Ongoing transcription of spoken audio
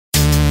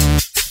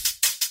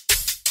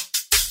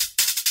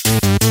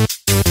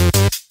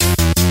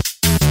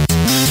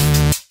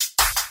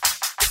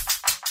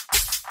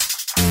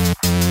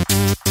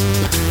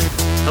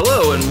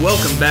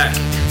welcome back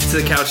to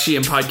the Couch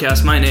GM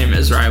podcast. My name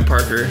is Ryan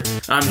Parker.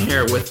 I'm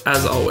here with,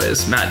 as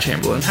always, Matt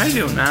Chamberlain. How you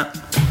doing, Matt?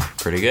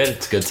 Pretty good.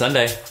 It's a good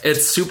Sunday.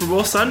 It's Super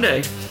Bowl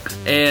Sunday,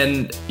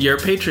 and you're a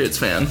Patriots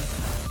fan.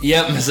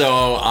 Yep,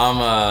 so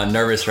I'm a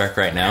nervous wreck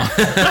right now.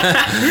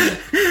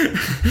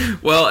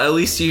 Well, at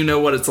least you know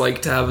what it's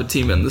like to have a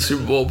team in the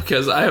Super Bowl,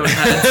 because I haven't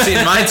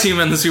seen my team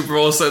in the Super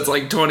Bowl since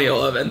like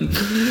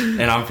 2011.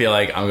 And I feel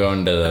like I'm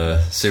going to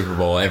the Super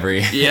Bowl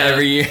every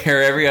year,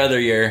 every other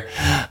year,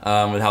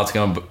 with how it's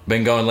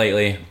been going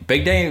lately.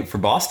 Big day for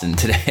Boston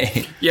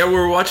today. Yeah, we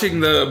were watching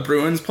the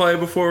Bruins play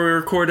before we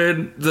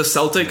recorded. The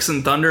Celtics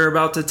and Thunder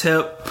about to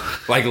tip.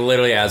 Like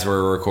literally as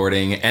we're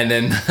recording, and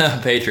then the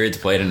Patriots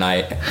play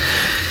tonight.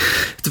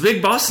 It's a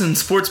big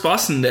Sports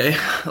Boston day.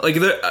 Like,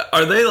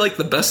 are they like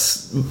the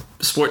best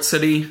sports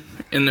city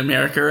in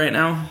America right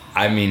now?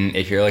 I mean,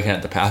 if you're looking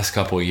at the past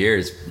couple of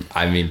years,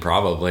 I mean,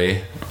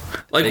 probably.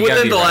 Like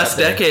within the last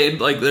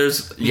decade, like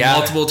there's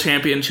multiple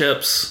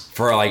championships.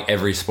 For like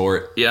every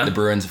sport. Yeah. The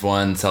Bruins have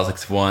won,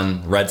 Celtics have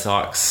won, Red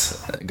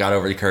Sox got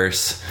over the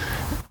curse,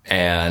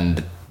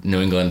 and New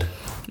England.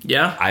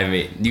 Yeah. I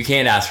mean, you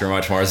can't ask for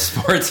much more as a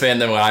sports fan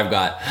than what I've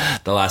got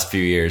the last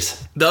few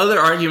years. The other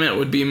argument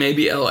would be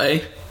maybe LA.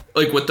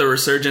 Like with the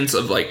resurgence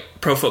of like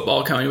pro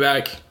football coming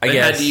back. They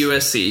had the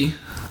USC.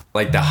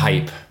 Like the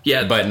hype.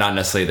 Yeah. But not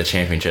necessarily the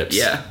championships.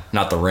 Yeah.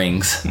 Not the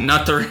rings.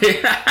 Not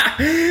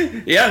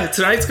the Yeah,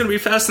 tonight's going to be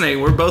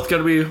fascinating. We're both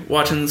going to be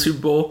watching the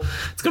Super Bowl.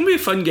 It's going to be a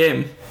fun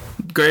game.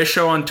 Greatest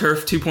Show on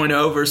Turf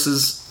 2.0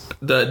 versus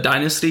the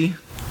Dynasty.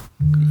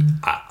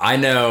 I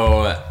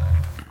know...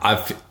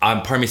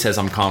 part of me says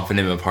I'm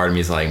confident, but part of me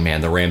is like, man,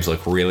 the Rams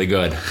look really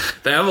good.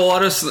 They have a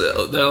lot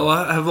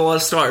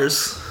of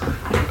stars.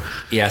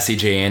 Yeah,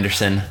 C.J.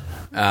 Anderson.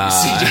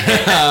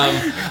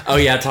 Oh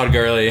yeah, Todd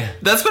Gurley.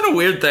 That's been a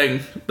weird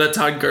thing, that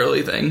Todd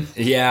Gurley thing.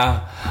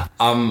 Yeah,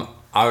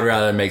 I would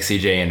rather make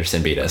C.J.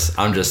 Anderson beat us.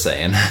 I'm just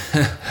saying.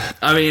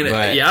 I mean,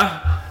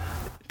 yeah.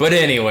 But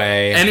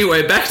anyway,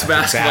 back to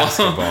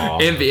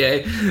basketball.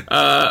 NBA.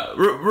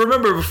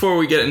 Remember, before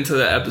we get into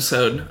the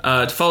episode,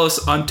 to follow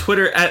us on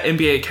Twitter at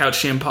NBA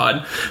Couch Jam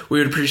Pod. We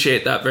would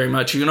appreciate that very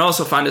much. You can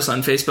also find us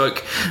on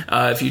Facebook.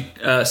 If you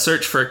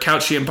search for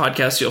Couch Jam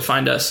Podcast, you'll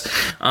find us.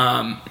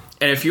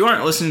 And if you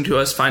aren't listening to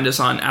us, find us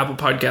on Apple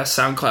Podcasts,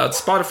 SoundCloud,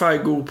 Spotify,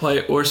 Google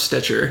Play, or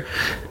Stitcher.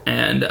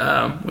 And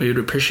we would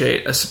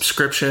appreciate a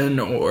subscription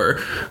or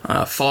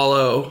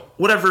follow,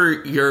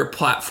 whatever your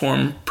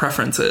platform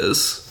preference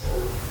is.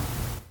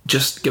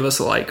 Just give us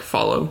a like,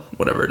 follow,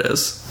 whatever it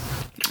is.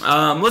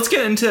 Let's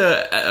get into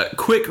a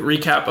quick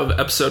recap of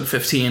episode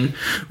 15.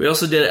 We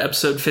also did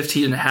episode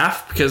 15 and a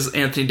half because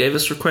Anthony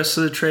Davis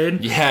requested a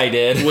trade. Yeah, he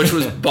did. Which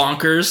was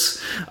bonkers.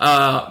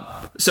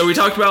 So we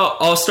talked about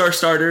all-star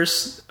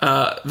starters,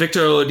 Victor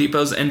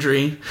Oladipo's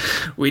injury.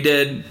 We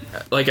did,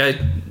 like I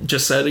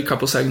just said a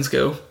couple seconds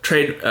ago,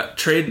 trade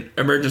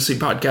emergency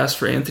podcast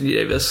for Anthony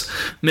Davis.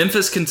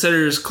 Memphis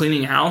considers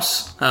cleaning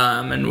house,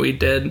 and we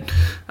did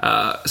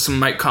some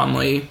Mike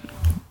Conley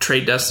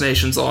trade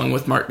destinations along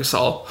with Marc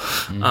Gasol.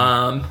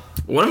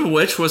 Mm-hmm. One of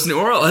which was New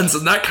Orleans,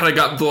 and that kind of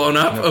got blown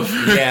up.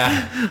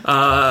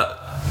 Yeah.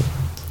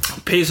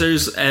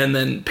 Pacers, and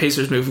then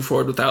Pacers moving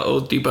forward without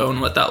Oladipo and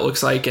what that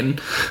looks like,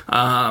 and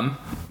kind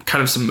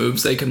of some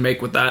moves they can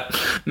make with that.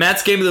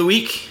 Matt's game of the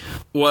week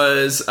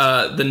was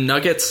the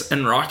Nuggets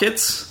and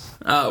Rockets,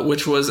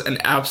 which was an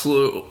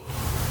absolute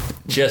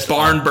just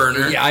barn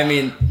burner. Yeah, I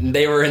mean,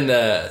 they were in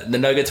the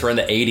Nuggets were in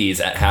the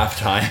 80s at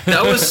halftime.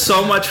 That was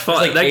so much fun.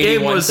 Like that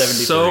game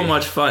was so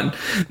much fun.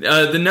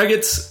 The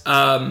Nuggets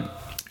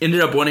ended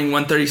up winning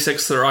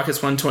 136 to the Rockets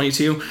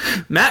 122.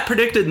 Matt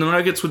predicted the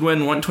Nuggets would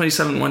win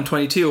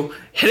 127-122,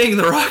 hitting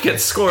the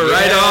Rockets score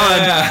right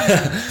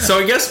on. So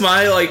I guess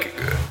my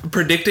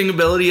predicting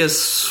ability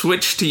has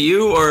switched to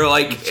you, or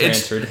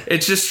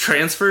it's just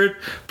transferred,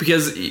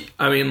 because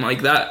I mean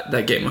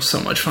that game was so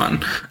much fun.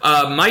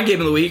 My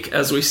game of the week,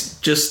 as we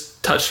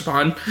just touched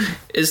upon,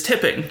 is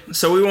tipping.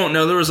 So we won't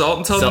know the result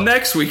until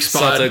next week's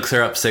pod. Celtics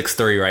are up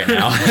 6-3 right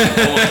now.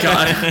 Oh my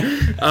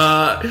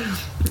god.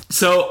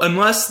 So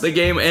unless the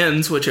game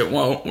ends, which it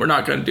won't, we're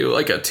not going to do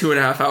like a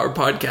 2.5 hour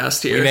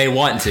podcast here. We may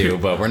want to,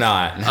 but we're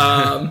not.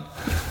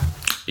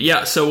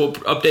 Yeah, so we'll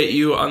update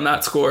you on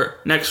that score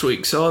next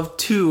week. So I'll have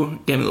 2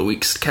 game of the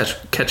weeks to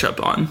catch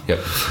up on. Yep.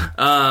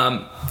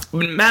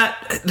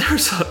 Matt,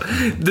 there's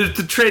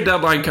the trade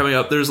deadline coming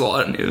up. There's a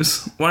lot of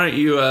news. Why don't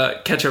you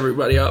catch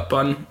everybody up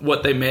on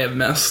what they may have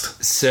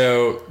missed?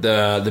 So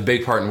the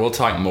big part, and we'll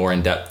talk more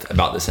in depth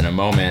about this in a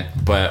moment,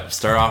 but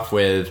start off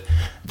with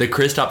the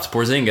Kristaps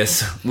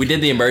Porzingis. We did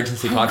the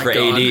emergency pod for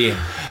God. AD,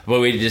 but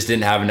we just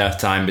didn't have enough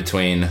time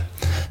between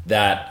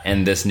that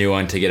and this new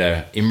one to get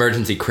a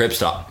emergency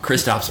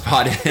Kristaps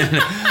pod in.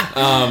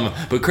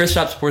 But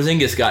Kristaps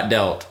Porzingis got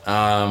dealt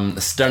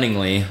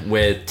stunningly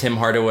with Tim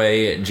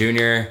Hardaway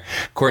Jr.,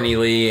 Courtney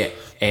Lee,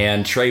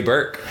 and Trey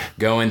Burke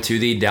going to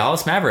the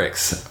Dallas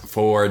Mavericks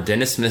for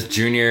Dennis Smith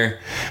Jr.,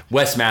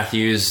 Wes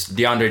Matthews,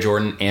 DeAndre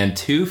Jordan, and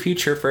 2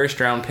 future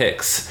first-round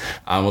picks.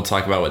 We'll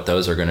talk about what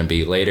those are going to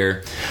be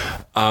later.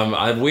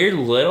 A weird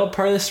little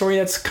part of the story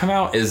that's come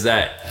out is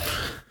that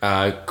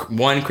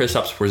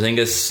Kristaps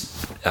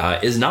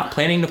Porzingis is not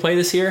planning to play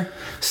this year.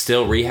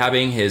 Still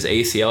rehabbing his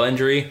ACL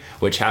injury,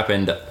 which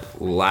happened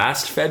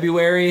last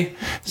February.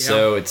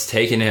 So it's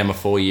taken him a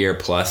full year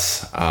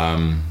plus.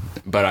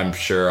 But I'm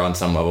sure on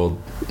some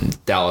level,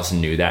 Dallas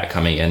knew that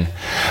coming in.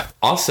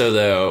 Also,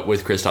 though,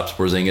 with Kristaps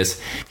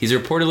Porzingis, he's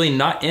reportedly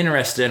not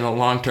interested in a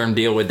long-term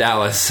deal with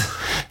Dallas.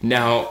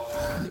 Now,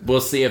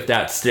 we'll see if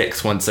that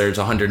sticks once there's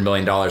 $100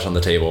 million on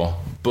the table.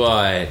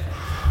 But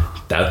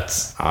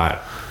that's...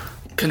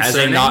 as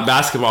a not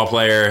basketball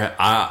player,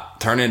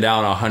 turning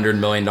down $100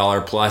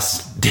 million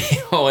plus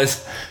deal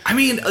is... I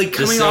mean, like,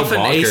 coming off an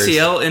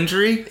ACL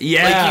injury?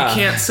 Yeah. Like,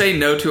 you can't say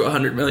no to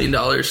 $100 million.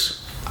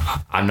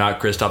 I'm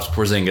not Kristaps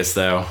Porzingis,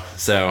 though,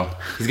 so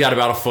he's got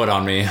about a foot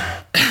on me.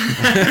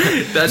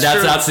 That's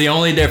true. That's the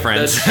only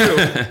difference.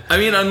 That's true. I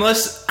mean,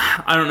 unless,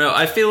 I don't know,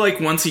 I feel like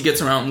once he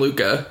gets around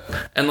Luka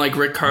and, like,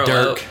 Rick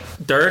Carlisle...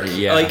 Dirk?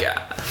 Yeah. Like,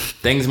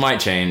 things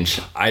might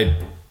change. I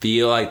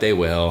feel like they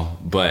will,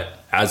 but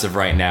as of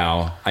right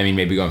now, I mean,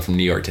 maybe going from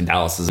New York to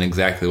Dallas isn't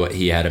exactly what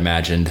he had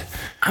imagined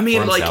for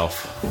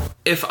himself. Like,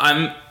 if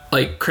I'm...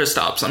 like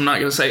Kristaps, I'm not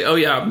going to say, oh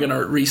yeah, I'm going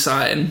to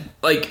re-sign.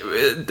 Like,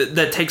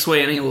 that takes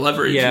away any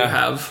leverage you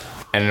have.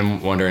 And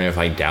I'm wondering if,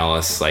 like,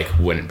 Dallas, like,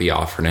 wouldn't be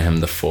offering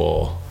him the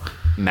full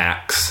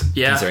max,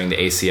 considering the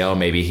ACL.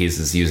 Maybe he's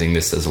just using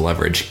this as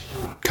leverage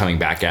coming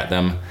back at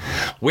them.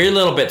 Weird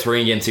little bits we're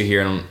going to get into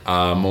here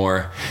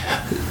more.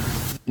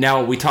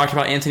 Now, we talked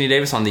about Anthony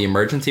Davis on the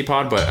emergency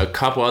pod, but a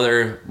couple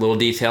other little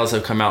details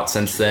have come out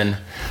since then.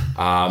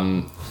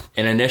 An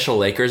initial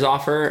Lakers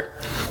offer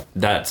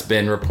that's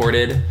been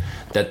reported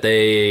that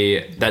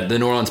the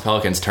New Orleans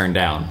Pelicans turned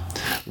down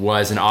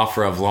was an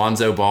offer of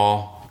Lonzo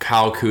Ball,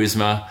 Kyle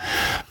Kuzma,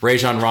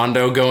 Rajon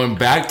Rondo going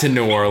back to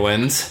New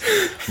Orleans,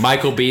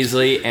 Michael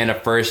Beasley, and a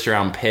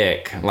first-round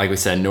pick. Like we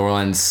said, New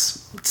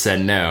Orleans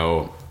said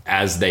no,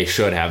 as they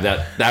should have.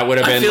 That would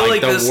have been like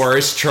the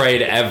worst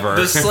trade ever.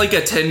 This is like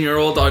a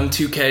 10-year-old on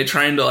 2K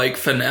trying to, like,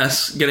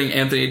 finesse getting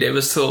Anthony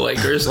Davis to the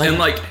Lakers. And,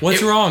 like,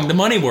 what's wrong? The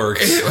money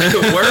works.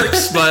 It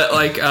works, but,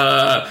 like,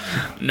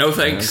 no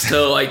thanks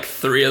to, like,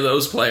 3 of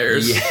those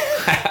players. Yeah.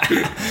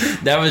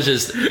 That was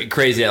just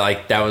crazy.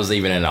 Like, that was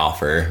even an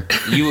offer.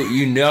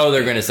 You know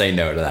they're going to say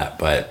no to that,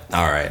 but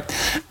all right.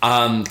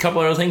 A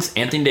couple other things.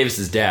 Anthony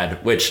Davis's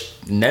dad, which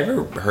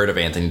never heard of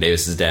Anthony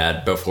Davis's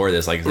dad before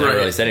this. Like, never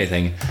really said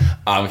anything.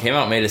 Came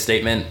out and made a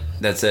statement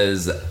that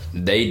says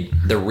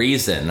the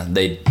reason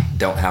they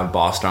don't have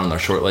Boston on their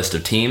short list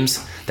of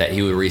teams that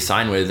he would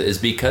re-sign with is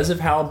because of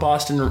how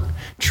Boston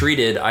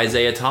treated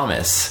Isaiah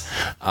Thomas.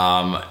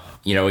 A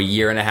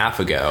year and a half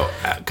ago,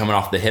 coming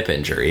off the hip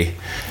injury.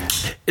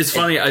 It's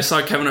funny, I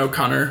saw Kevin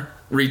O'Connor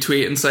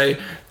retweet and say,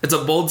 it's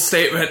a bold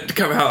statement to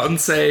come out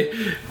and say,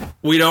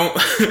 we don't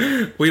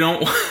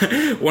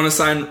want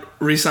to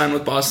re-sign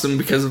with Boston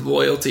because of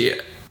loyalty.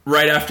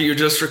 Right after you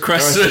just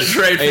requested a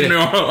trade from New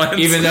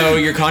Orleans. Even though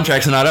your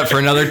contract's not up for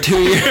another 2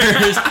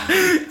 years.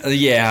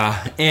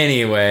 Yeah.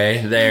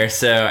 Anyway, there.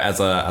 So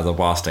as a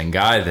Boston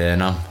guy,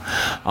 then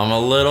I'm a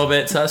little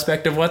bit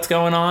suspect of what's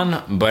going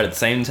on, but at the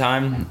same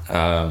time,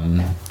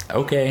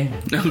 okay,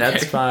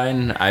 that's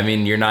fine. I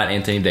mean, you're not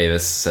Anthony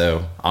Davis,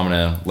 so I'm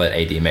gonna let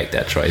AD make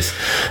that choice.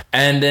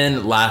 And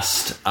then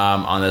last,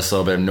 on this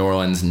little bit of New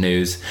Orleans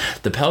news,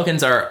 the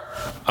Pelicans are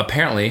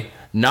apparently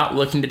not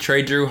looking to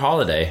trade Drew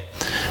Holiday.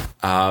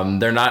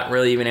 They're not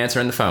really even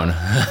answering the phone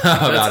about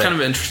That's kind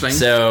of interesting.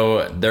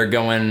 So they're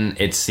going,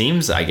 it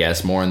seems, I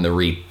guess, more in the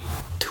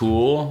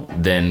retool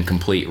than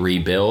complete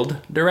rebuild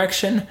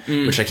direction,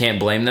 which I can't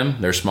blame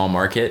them. They're a small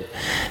market.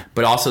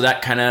 But also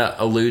that kind of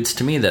alludes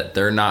to me that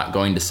they're not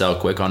going to sell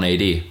quick on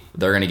AD.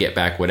 They're going to get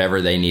back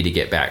whatever they need to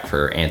get back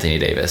for Anthony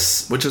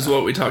Davis. Which is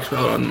what we talked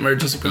about on the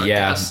emergency podcast.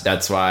 Yeah,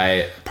 that's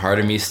why part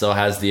of me still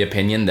has the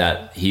opinion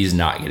that he's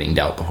not getting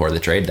dealt before the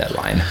trade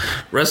deadline.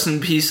 Rest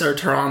in peace, our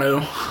Toronto.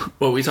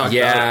 What we talked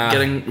about,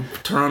 getting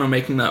Toronto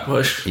making that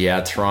push.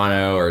 Yeah,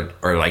 Toronto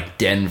or like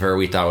Denver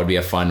we thought would be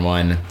a fun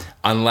one.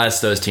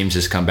 Unless those teams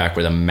just come back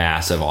with a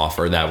massive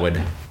offer that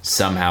would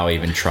somehow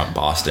even trump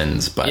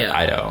Boston's. But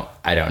I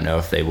don't know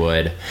if they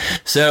would.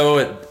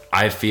 So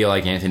I feel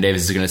like Anthony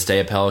Davis is going to stay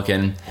a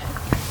Pelican.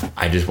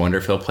 I just wonder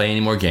if he'll play any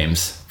more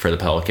games for the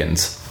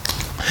Pelicans.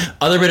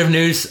 Other bit of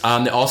news,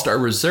 the All-Star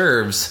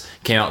reserves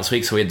came out this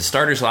week. So we had the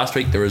starters last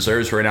week. The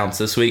reserves were announced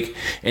this week.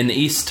 In the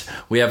East,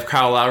 we have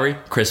Kyle Lowry,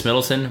 Chris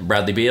Middleton,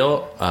 Bradley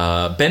Beal,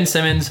 Ben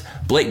Simmons,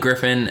 Blake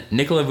Griffin,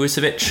 Nikola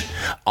Vucevic,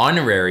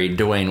 honorary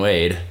Dwayne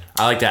Wade.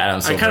 I like that.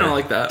 Adam Silver. I kind of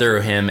like that.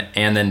 Threw him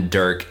and then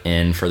Dirk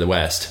in for the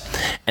West.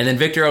 And then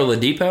Victor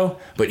Oladipo,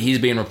 but he's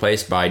being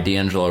replaced by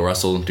D'Angelo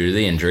Russell due to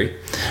the injury.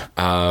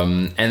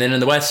 And then in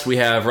the West, we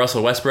have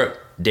Russell Westbrook,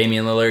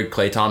 Damian Lillard,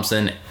 Klay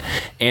Thompson,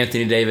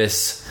 Anthony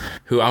Davis,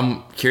 who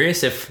I'm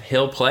curious if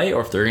he'll play or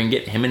if they're going to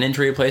get him an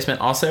injury replacement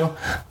also,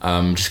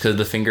 just because of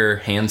the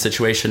finger-hand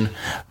situation.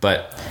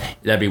 But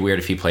that'd be weird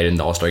if he played in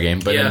the All-Star game,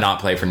 but then not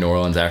play for New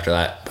Orleans after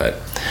that. But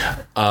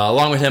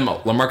along with him,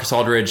 LaMarcus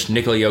Aldridge,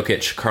 Nikola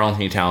Jokic,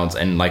 Karl-Anthony Towns,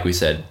 and like we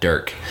said,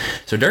 Dirk.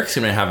 So Dirk's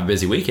going to have a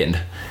busy weekend.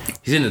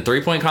 He's in the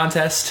three-point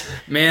contest.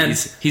 Man.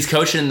 He's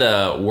coaching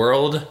the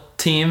world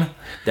team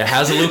that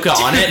has Luka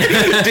on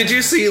it. Did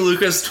you see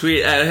Luka's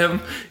tweet at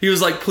him? He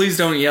was like, "Please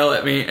don't yell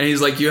at me," and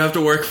he's like, "You have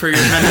to work for your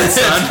attendance,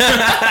 son."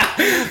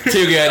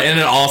 Too good in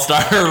an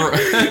all-star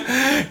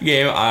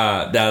game.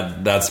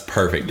 That's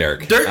perfect,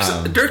 Dirk.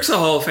 Dirk's a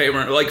Hall of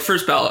Famer, like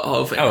first ballot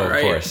Hall of Famer. Oh, of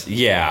right? course.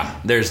 Yeah,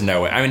 there's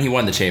no way. I mean, he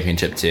won the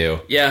championship too.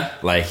 Yeah,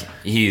 like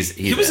he was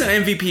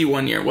an MVP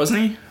one year,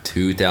 wasn't he?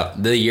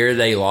 The year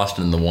they lost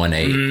in the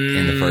 1-8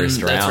 in the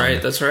first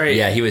round. That's right.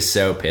 Yeah, he was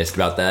so pissed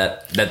about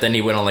that then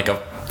he went on like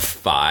a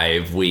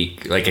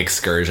 5-week like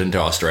excursion to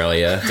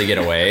Australia to get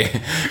away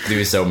because he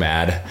was so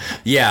mad.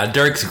 Yeah,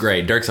 Dirk's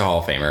great. Dirk's a Hall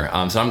of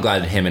Famer. So I'm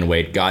glad him and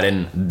Wade got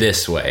in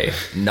this way,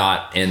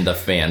 not in the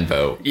fan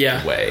vote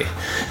way.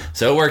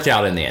 So it worked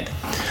out in the end.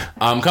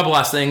 Couple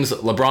last things.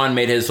 LeBron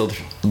made his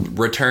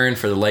return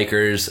for the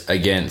Lakers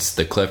against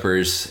the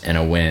Clippers in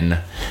a win.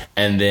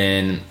 And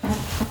then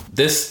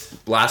this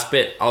last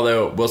bit,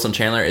 although Wilson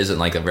Chandler isn't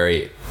like a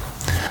very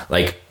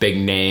like big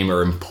name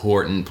or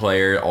important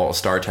player,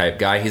 all-star type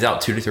guy, he's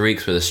out 2 to 3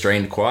 weeks with a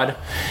strained quad.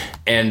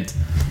 And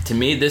to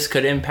me, this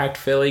could impact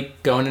Philly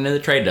going into the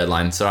trade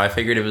deadline. So I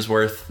figured it was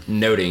worth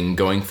noting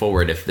going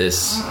forward if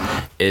this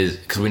is,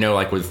 because we know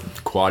like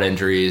with quad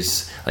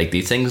injuries, like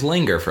these things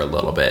linger for a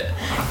little bit.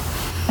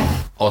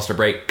 All-star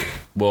break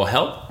will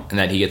help, and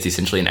that he gets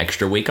essentially an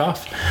extra week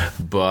off.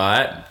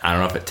 But I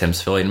don't know if it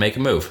tempts Philly to make a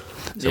move.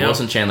 So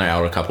Wilson Chandler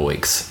out a couple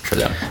weeks for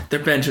them. Their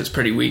bench is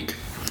pretty weak.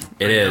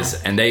 It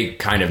is, and they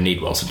kind of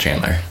need Wilson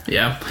Chandler.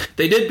 Yeah.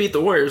 They did beat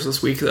the Warriors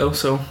this week, though,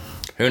 so...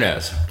 Who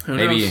knows?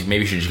 Maybe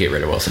you should just get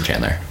rid of Wilson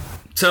Chandler.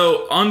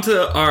 So, on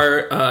to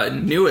our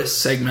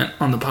newest segment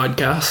on the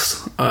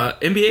podcast,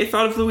 NBA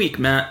Thought of the Week.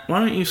 Matt, why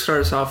don't you start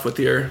us off with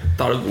your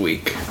Thought of the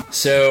Week?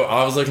 So,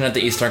 I was looking at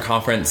the Eastern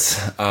Conference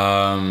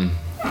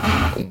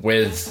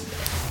with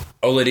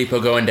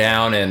Oladipo going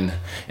down and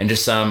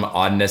just some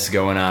oddness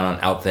going on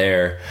out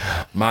there.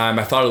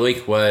 My Thought of the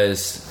Week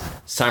was...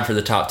 it's time for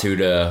the top two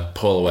to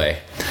pull away.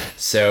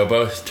 So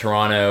both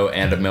Toronto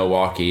and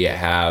Milwaukee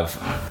have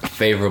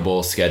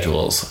favorable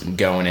schedules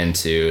going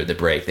into the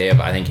break. They have,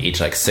 I think, each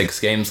like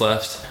 5 games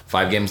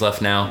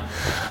left now,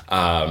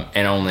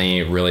 and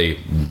only really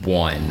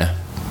one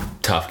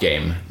tough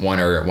game, one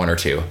or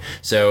two.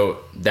 So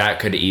that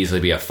could easily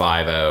be a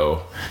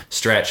 5-0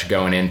 stretch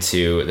going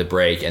into the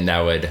break, and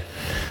that would...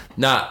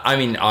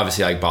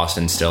 obviously, like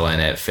Boston's still in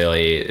it,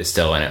 Philly is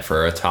still in it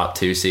for a top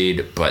 2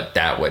 seed, but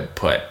that would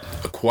put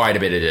quite a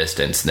bit of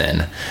distance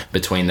then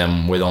between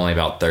them with only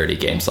about 30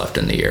 games left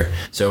in the year.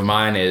 So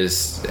mine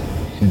is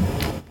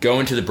go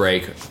into the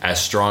break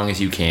as strong as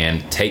you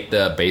can, take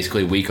the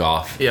basically week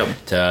off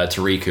to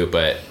recoup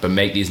it, but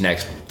make these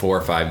next 4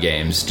 or 5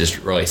 games just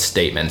really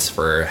statements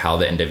for how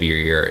the end of your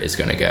year is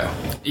going to go.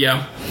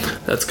 Yeah,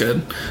 that's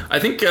good. I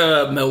think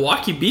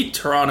Milwaukee beat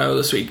Toronto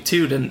this week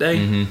too, didn't they?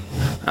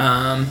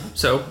 Mm-hmm.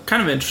 So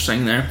kind of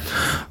interesting there.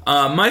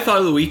 My thought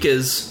of the week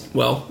is,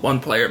 well, one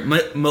player,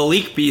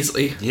 Malik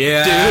Beasley.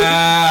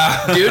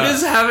 Yeah, dude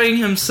is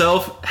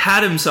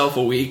had himself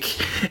a week,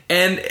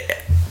 and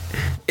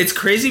it's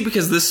crazy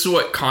because this is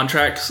what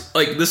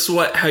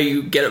how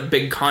you get a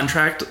big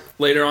contract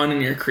later on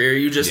in your career.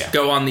 You just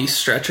go on these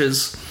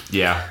stretches.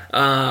 Yeah.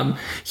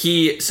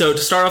 So to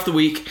start off the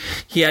week,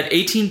 he had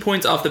 18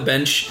 points off the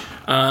bench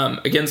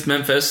against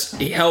Memphis.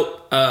 He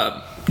helped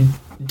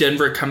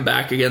Denver come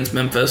back against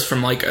Memphis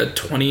from like a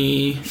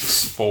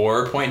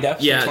 24-point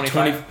deficit. Yeah,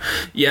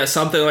 25?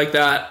 Something like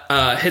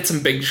that. Hit some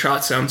big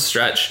shots down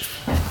stretch.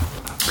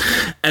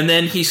 And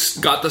then he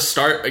got the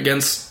start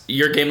against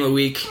your game of the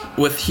week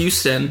with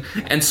Houston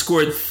and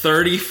scored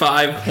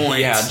 35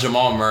 points. Yeah,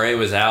 Jamal Murray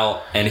was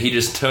out and he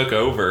just took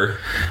over.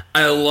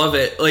 I love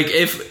it. Like,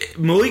 if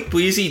Malik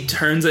Beasley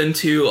turns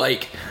into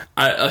like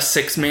a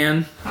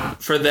 6-man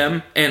for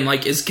them and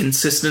like is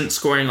consistent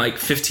scoring like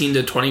 15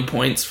 to 20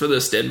 points for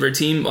this Denver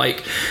team,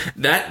 like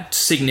that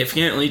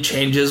significantly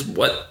changes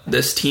what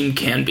this team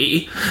can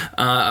be.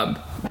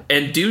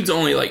 And dude's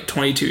only like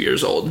 22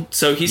 years old,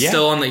 so he's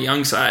still on the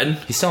young side.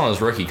 He's still on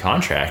his rookie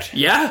contract.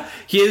 Yeah,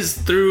 he is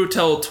through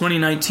till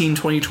 2019,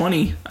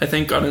 2020, I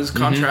think, on his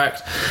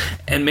contract.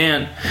 Mm-hmm. And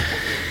man,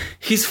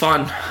 he's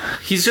fun.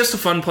 He's just a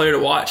fun player to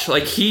watch.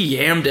 Like, he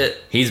yammed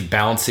it. He's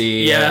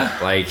bouncy. Yeah.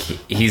 Like,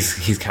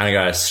 he's kind of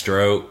got a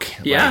stroke.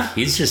 Yeah. Like,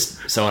 he's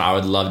just someone I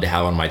would love to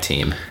have on my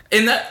team.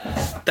 And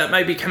that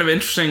might be kind of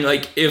interesting,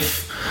 like,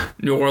 if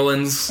New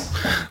Orleans...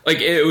 like,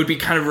 it would be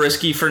kind of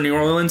risky for New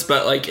Orleans,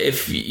 but, like,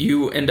 if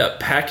you end up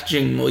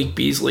packaging Malik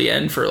Beasley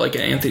in for, like,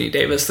 an Anthony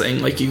Davis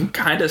thing, like, you can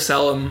kind of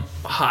sell him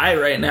high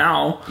right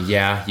now.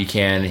 Yeah, you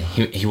can.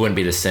 He wouldn't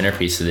be the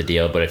centerpiece of the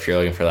deal, but if you're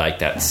looking for, like,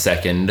 that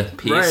second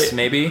piece,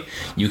 maybe,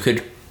 you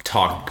could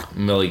talk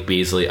Malik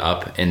Beasley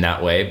up in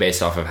that way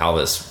based off of how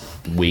this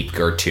week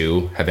or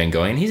two have been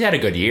going. He's had a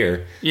good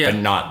year, but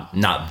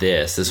not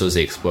this. This was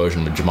the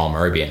explosion with Jamal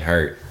Murray being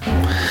hurt.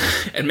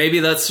 And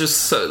maybe that's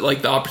just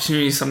like the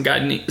opportunity some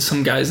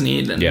guys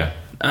need. And,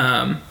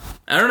 I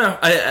don't know.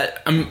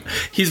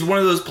 He's one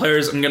of those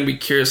players I'm going to be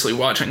curiously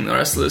watching the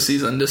rest of the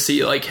season to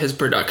see like his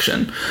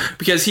production,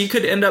 because he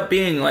could end up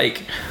being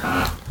like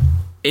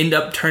end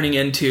up turning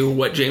into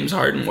what James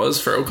Harden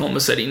was for Oklahoma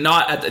City.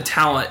 Not at the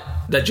talent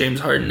that James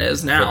Harden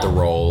is now.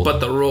 But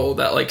the role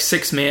that, like,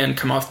 6-man,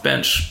 come off the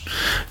bench,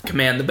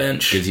 command the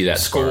bench. Gives you that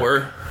score.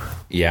 Spark.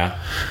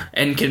 Yeah.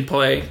 And can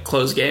play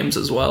close games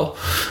as well.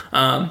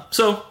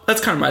 So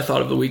that's kind of my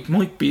thought of the week.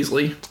 Malik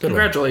Beasley,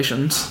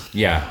 congratulations.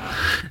 Yeah.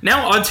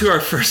 Now on to our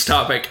first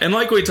topic. And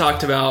like we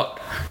talked about,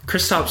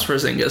 Kristaps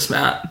Porzingis,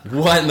 Matt.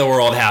 What in the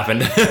world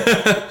happened?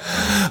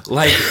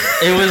 Like,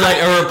 it was like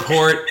a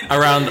report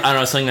around, I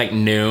don't know, something like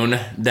noon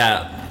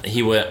that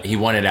he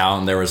wanted out,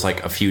 and there was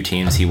like a few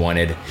teams he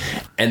wanted.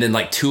 And then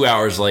like 2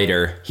 hours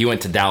later, he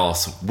went to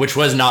Dallas, which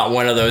was not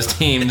one of those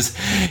teams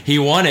he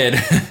wanted.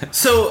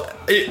 So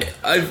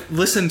I've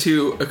listened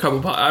to a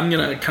couple. I'm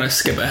gonna kind of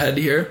skip ahead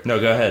here. No,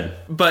 go ahead.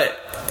 But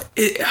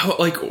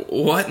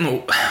what?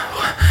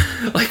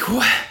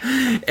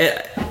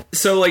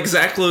 So like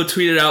Zach Lowe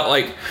tweeted out,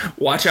 like,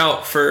 watch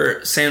out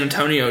for San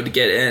Antonio to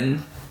get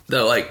in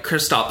the, like,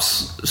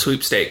 Kristaps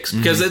sweepstakes,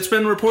 because it's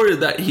been reported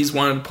that he's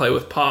wanted to play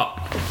with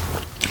Pop.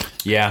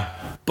 Yeah.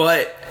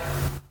 But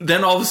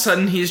then all of a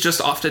sudden he's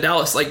just off to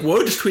Dallas. Like,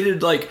 Woj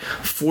tweeted like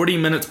 40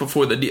 minutes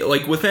before the deal.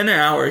 Like, within an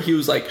hour, he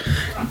was like,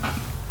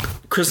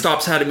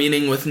 Kristaps had a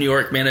meeting with New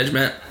York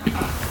management.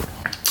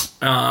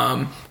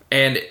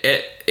 And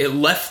it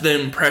left the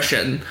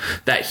impression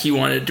that he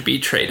wanted to be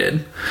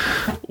traded.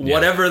 Yeah.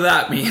 Whatever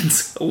that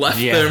means, left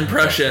the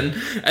impression.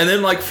 And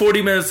then like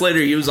 40 minutes later,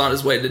 he was on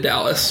his way to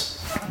Dallas.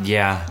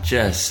 Yeah,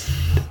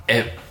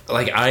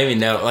 like, I don't even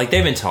know. Like,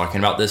 they've been talking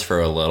about this for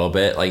a little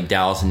bit, like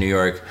Dallas and New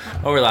York,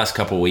 over the last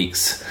couple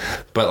weeks.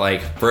 But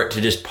like, for it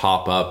to just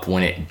pop up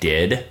when it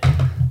did,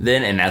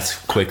 then, and as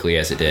quickly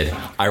as it did,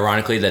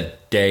 ironically, the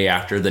day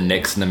after the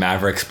Knicks and the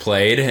Mavericks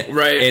played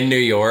in New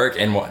York,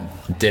 and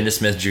Dennis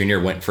Smith Jr.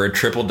 went for a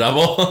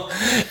triple-double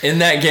in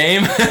that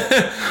game.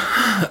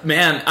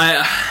 Man,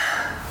 I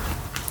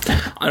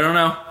don't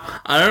know.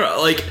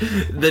 Like,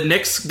 the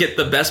Knicks get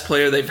the best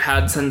player they've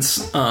had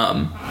since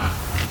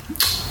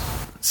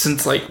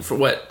like, for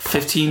what,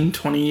 15,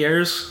 20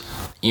 years?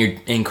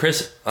 And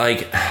Chris,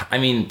 like, I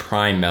mean,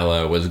 prime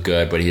Melo was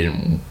good, but he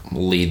didn't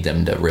lead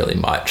them to really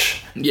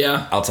much.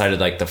 Yeah. Outside of,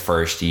 like, the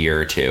first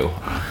year or two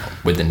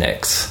with the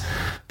Knicks.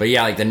 But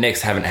yeah, like, the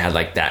Knicks haven't had,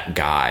 like, that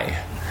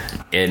guy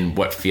in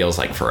what feels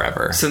like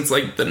forever. Since,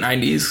 like, the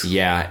 90s?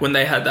 Yeah. When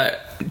they had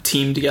that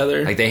team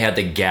together? Like, they had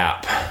the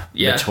gap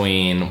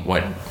between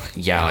what,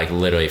 like,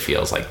 literally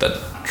feels like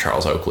the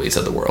Charles Oakleys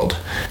of the world.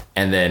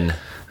 And then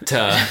to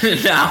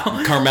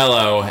now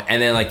Carmelo,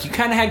 and then, like, you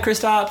kind of had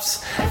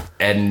Kristaps,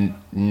 and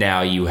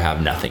now you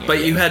have nothing.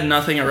 But you had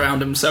nothing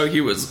around him, so he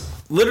was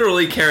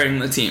literally carrying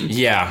the team.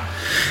 Yeah.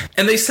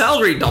 And they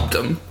salary dumped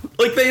him.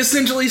 Like, they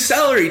essentially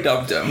salary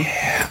dumped him.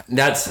 Yeah.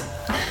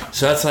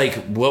 That's like,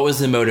 what was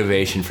the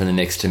motivation for the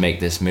Knicks to make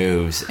this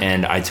moves?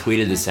 And I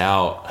tweeted this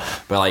out,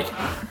 but, like,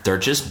 they're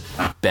just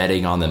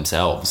betting on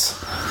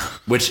themselves.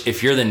 Which,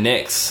 if you're the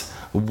Knicks,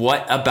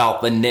 what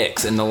about the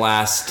Knicks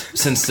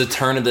since the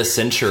turn of the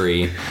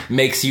century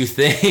makes you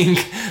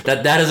think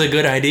that is a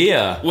good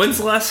idea? When's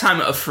the last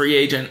time a free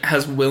agent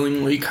has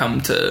willingly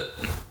come to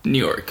New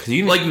York?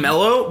 Like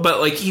Melo, but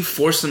like he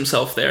forced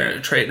himself there in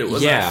a trade. It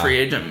wasn't a free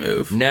agent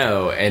move.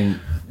 No, and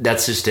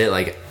that's just it.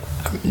 Like,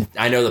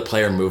 I know the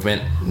player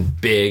movement,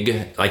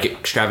 big, like,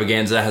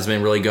 extravaganza has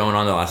been really going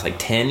on the last, like,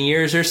 10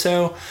 years or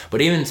so.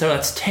 But even so,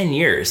 that's 10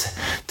 years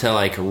to,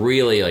 like,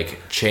 really,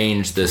 like,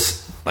 change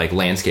this, like,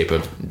 landscape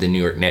of the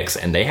New York Knicks,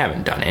 and they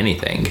haven't done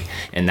anything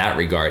in that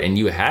regard. And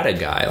you had a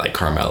guy like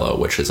Carmelo,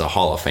 which is a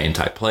Hall of Fame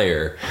type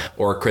player,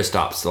 or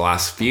Kristaps the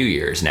last few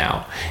years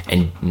now,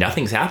 and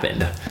nothing's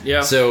happened.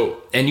 Yeah. So,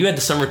 and you had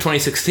the summer of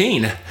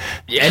 2016,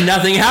 and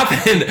nothing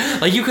happened.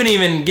 Like, you couldn't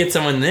even get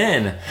someone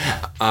then.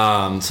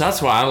 So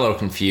that's why I'm a little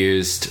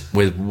confused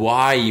with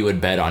why you would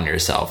bet on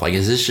yourself. Like,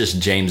 is this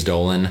just James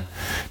Dolan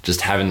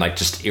just having, like,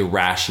 just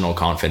irrational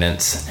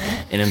confidence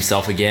in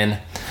himself again?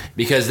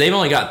 Because they've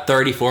only got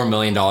 $34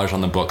 million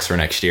on the books for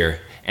next year.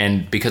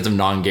 And because of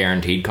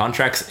non-guaranteed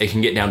contracts, it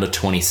can get down to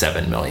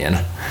 $27 million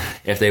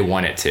if they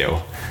want it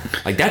to.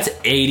 Like, that's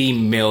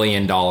 $80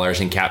 million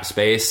in cap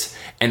space,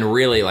 and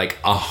really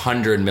like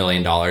 $100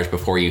 million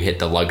before you hit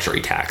the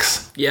luxury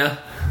tax. Yeah.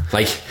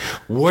 Like,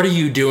 what are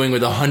you doing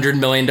with $100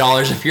 million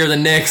if you're the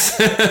Knicks?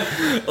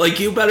 Like,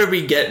 you better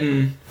be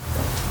getting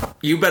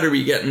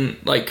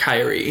like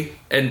Kyrie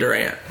and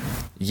Durant.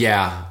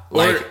 Yeah.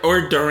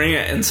 Or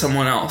Durant and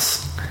someone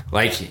else.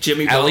 Like,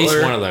 Jimmy Butler. At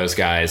least one of those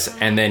guys.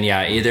 And then,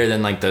 either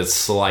than, like, the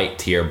slight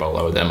tier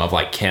below them of,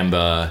 like,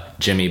 Kemba,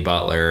 Jimmy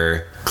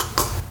Butler,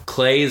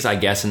 Clay's, I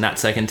guess, in that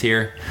second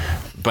tier.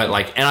 But,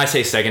 like, and I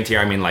say second tier,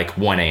 I mean, like,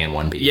 1A and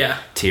 1B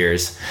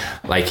tiers.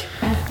 Like,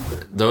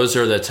 those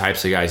are the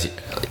types of guys.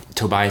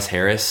 Tobias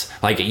Harris.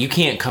 Like, you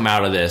can't come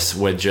out of this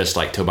with just,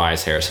 like,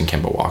 Tobias Harris and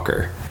Kemba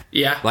Walker.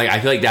 Yeah. Like, I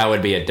feel like that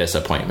would be a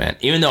disappointment.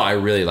 Even though I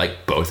really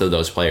like both of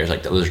those players.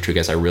 Like, those are two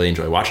guys I really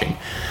enjoy watching.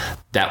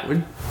 That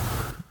would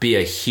be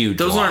a huge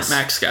Those loss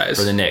aren't max guys.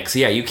 For the Knicks.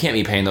 Yeah, you can't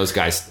be paying those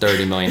guys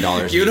 $30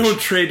 million You don't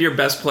trade your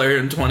best player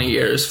in 20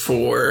 years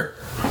for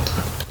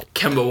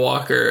Kemba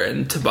Walker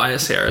and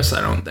Tobias Harris,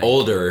 I don't think.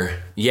 Older.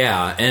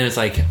 Yeah. And it's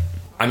like,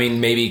 I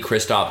mean, maybe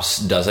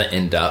Kristaps doesn't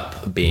end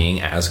up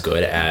being as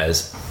good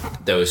as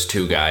those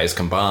two guys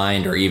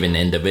combined or even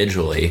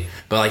individually.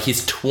 But, like,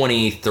 he's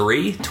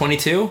 23,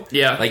 22?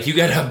 Yeah. Like, you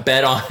got to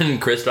bet on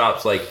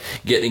Kristaps, like,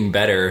 getting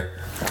better.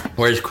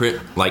 Whereas,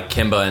 like,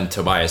 Kemba and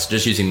Tobias,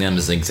 just using them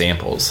as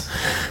examples,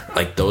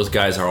 like, those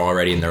guys are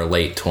already in their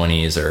late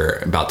 20s or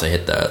about to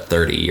hit the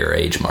 30-year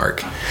age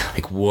mark.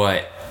 Like,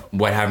 what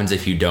happens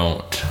if you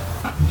don't,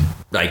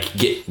 like,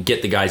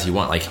 get the guys you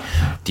want? Like,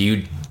 do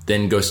you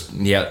then go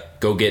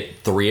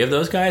get 3 of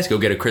those guys? Go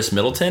get a Chris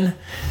Middleton?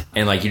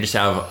 And, like, you just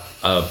have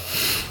a...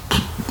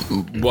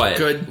 What?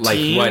 Good like,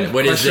 team?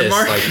 What is this?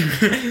 Mark? Like,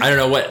 I don't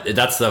know what...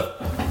 That's the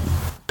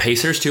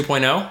Pacers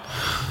 2.0?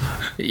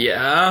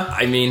 Yeah.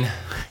 I mean...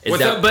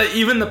 But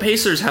even the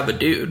Pacers have a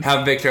dude.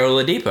 Have Victor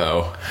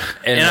Oladipo.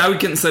 And I would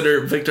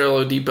consider Victor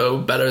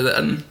Oladipo better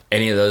than...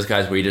 any of those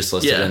guys we just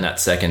listed in that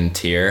second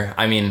tier.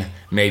 I mean,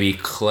 maybe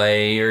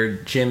Clay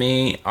or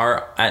Jimmy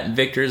are at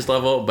Victor's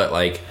level, but,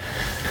 like...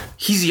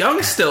 he's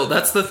young still.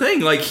 That's the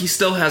thing. Like, he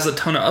still has a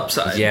ton of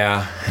upside.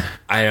 Yeah.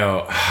 I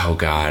know. Oh,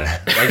 God.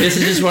 Like, this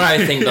is just what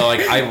I think, though.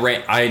 Like,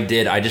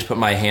 I just put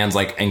my hands,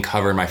 like, and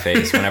covered my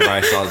face whenever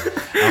I saw...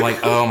 I'm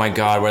like, oh, my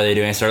God, what are they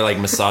doing? I started, like,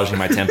 massaging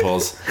my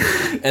temples.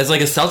 As,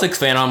 like, a Celtics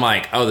fan, I'm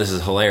like, oh, this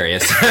is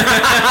hilarious. But,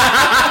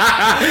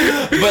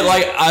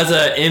 like, as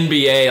an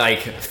NBA,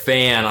 like,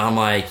 fan, I'm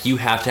like, you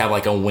have to have,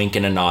 like, a wink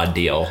and a nod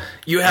deal.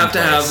 You have to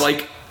have,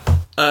 like,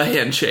 a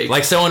handshake.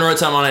 Like, someone wrote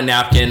something on a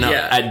napkin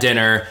at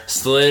dinner,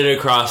 slid it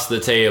across the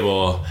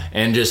table,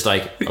 and just,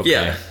 like, okay.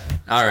 Yeah.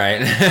 All right.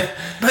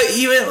 But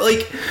even,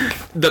 like,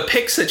 the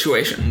pick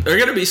situation, they're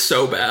going to be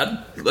so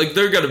bad. Like,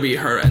 they're going to be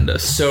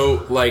horrendous.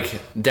 So, like,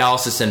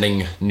 Dallas is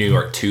sending New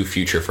York 2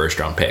 future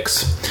first-round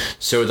picks.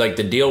 So, like,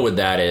 the deal with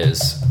that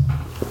is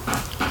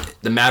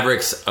the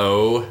Mavericks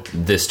owe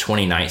this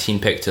 2019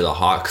 pick to the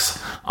Hawks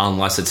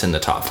unless it's in the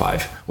top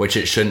 5, which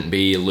it shouldn't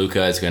be.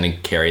 Luka is going to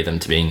carry them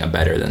to being a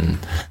better than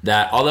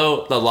that,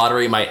 although the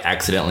lottery might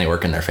accidentally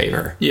work in their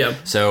favor. Yeah.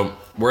 So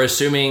we're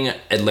assuming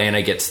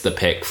Atlanta gets the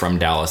pick from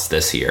Dallas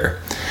this year.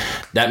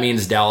 That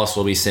means Dallas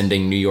will be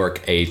sending New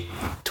York a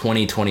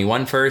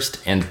 2021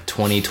 first and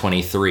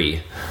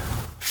 2023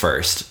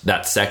 first.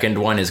 That second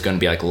one is going to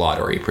be like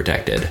lottery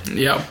protected.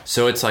 Yeah.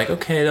 So it's like,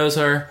 okay, those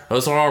are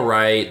all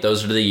right.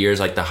 Those are the years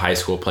like the high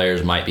school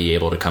players might be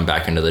able to come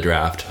back into the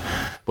draft.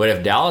 But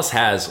if Dallas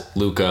has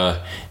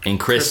Luka and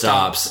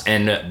Kristaps,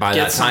 and by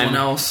that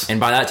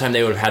time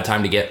they would have had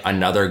time to get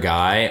another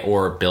guy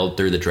or build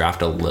through the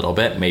draft a little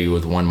bit, maybe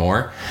with one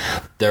more.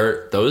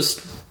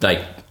 Those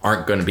like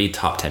aren't going to be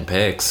top 10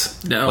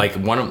 picks. No. Like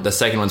the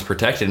second one's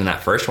protected, and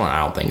that first one I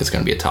don't think is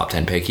going to be a top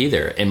 10 pick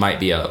either. It might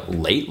be a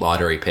late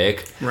lottery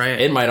pick. Right.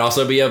 It might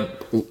also be a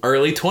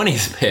early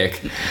 20s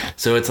pick.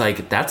 So it's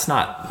like that's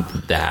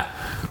not that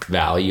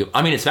value.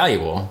 I mean, it's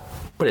valuable,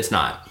 but it's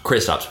not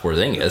Kristaps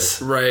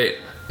Porzingis. Right.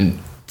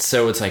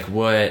 So it's like,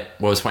 what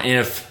was fine? And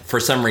if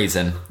for some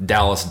reason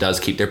Dallas does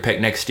keep their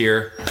pick next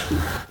year,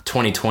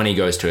 2020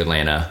 goes to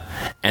Atlanta,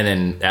 and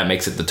then that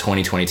makes it the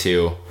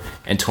 2022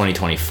 and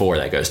 2024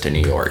 that goes to New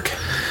York.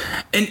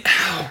 And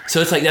so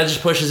it's like that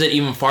just pushes it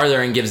even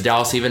farther and gives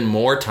Dallas even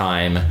more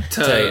time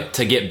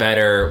to get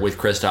better with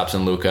Kristaps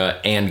and Luka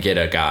and get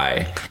a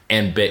guy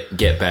and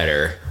get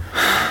better.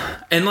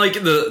 And like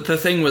the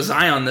thing with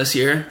Zion this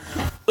year,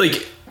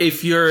 like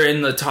if you're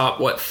in the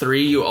top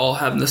 3, you all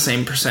have the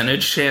same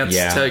percentage chance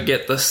to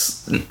get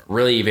this.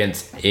 Really, even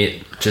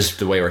it just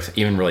the way it works,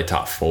 even really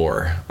top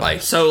 4.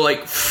 Like so,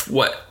 like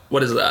what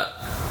is that?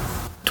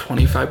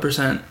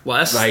 25%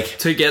 less, like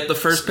to get the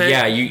first pick.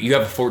 Yeah, you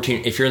have a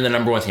 14. If you're in the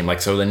number 1 team, like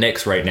so, the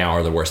Knicks right now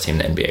are the worst team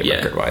in the NBA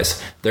record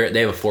wise.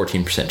 They have a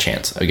 14%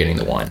 chance of getting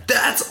the 1.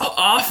 That's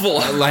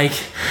awful. Like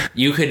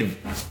you're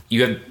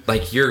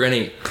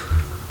gonna.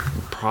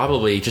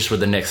 Probably just with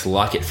the Knicks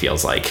luck, it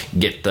feels like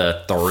get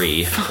the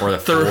 3 or the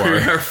 4.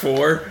 3 or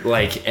 4.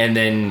 Like, and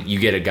then you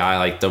get a guy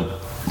like the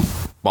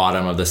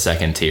bottom of the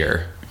second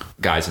tier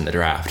guys in the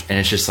draft, and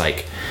it's just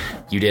like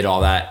you did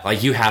all that.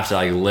 Like you have to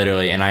like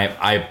literally, and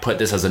I put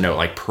this as a note,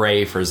 like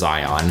pray for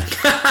Zion.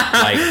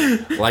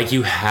 like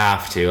you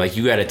have to, like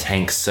you got to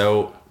tank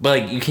so. But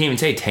like you can't even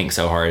say tank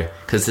so hard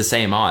because it's the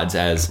same odds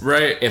as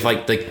if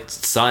like the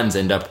Suns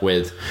end up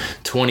with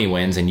 20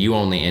 wins and you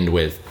only end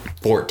with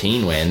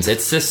 14 wins.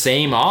 It's the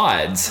same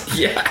odds.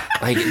 Yeah,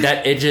 like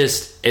that.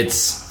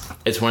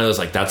 It's one of those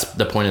like that's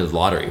the point of the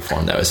lottery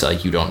form though. Is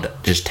like you don't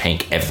just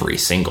tank every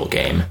single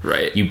game.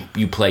 Right.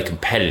 You play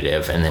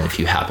competitive, and then if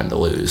you happen to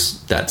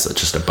lose, that's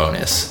just a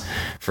bonus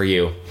for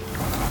you.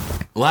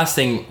 Last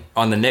thing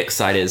on the Knicks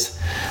side is.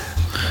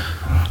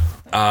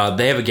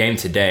 They have a game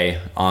today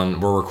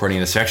we're recording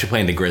this. They're actually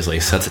playing the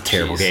Grizzlies, so that's a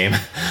terrible game.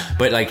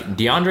 But like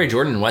DeAndre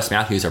Jordan and Wes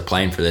Matthews are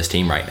playing for this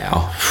team right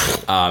now,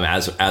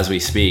 as we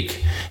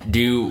speak.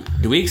 Do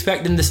we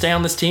expect them to stay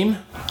on this team?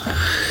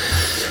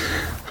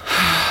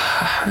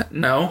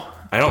 No,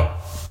 I don't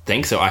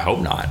think so. I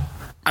hope not.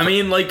 I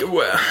mean, like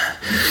what?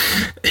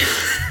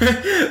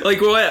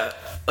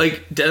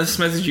 like Dennis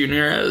Smith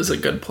Jr. is a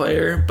good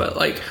player, but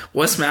like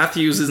Wes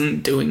Matthews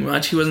isn't doing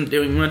much. He wasn't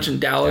doing much in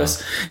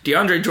Dallas.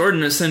 Yeah. DeAndre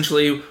Jordan,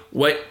 essentially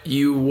what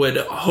you would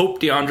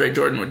hope DeAndre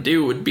Jordan would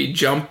do would be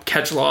jump,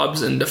 catch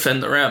lobs, and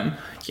defend the rim.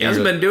 He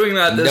hasn't been doing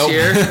that this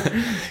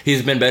year.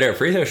 He's been better at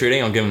free throw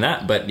shooting, I'll give him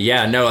that. But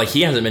yeah, no, like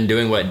he hasn't been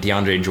doing what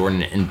DeAndre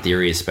Jordan in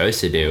theory is supposed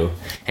to do.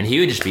 And he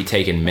would just be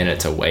taking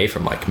minutes away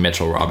from like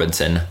Mitchell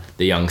Robinson,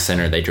 the young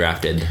center they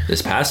drafted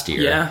this past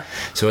year. Yeah.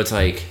 So it's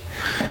like,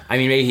 I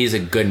mean, maybe he's a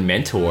good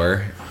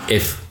mentor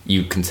if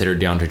you consider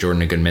DeAndre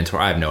Jordan a good mentor.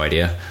 I have no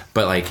idea.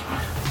 But like,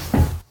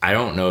 I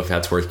don't know if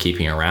that's worth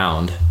keeping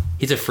around.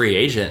 He's a free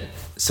agent.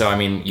 So I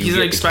mean, he's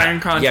an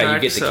expiring contract. Yeah,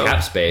 you get the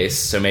cap space.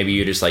 So maybe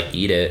you just like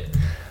eat it.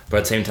 But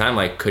at the same time,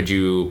 like, could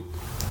you,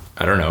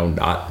 I don't know,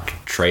 not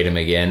trade him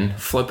again?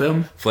 Flip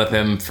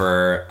him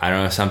for, I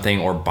don't know, something,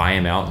 or buy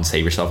him out and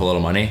save yourself a little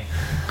money?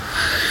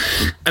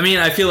 I mean,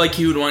 I feel like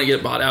he would want to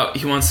get bought out.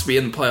 He wants to be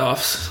in the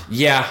playoffs.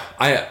 Yeah,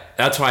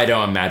 that's why I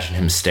don't imagine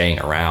him staying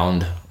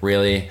around,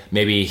 really.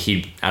 Maybe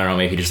I don't know,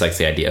 maybe he just likes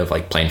the idea of,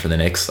 like, playing for the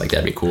Knicks. Like,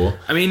 that'd be cool.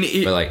 I mean,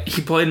 he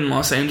played in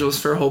Los Angeles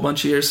for a whole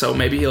bunch of years, so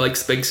maybe he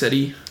likes big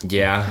city.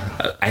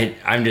 Yeah,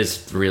 I'm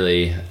just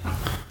really...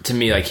 To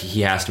me, like,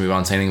 he has to move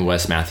on. Same thing with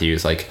Wes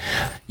Matthews. Like,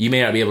 you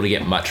may not be able to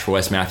get much for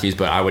Wes Matthews,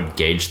 but I would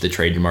gauge the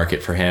trade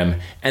market for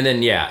him. And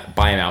then, yeah,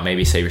 buy him out.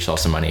 Maybe save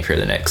yourself some money if you're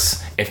the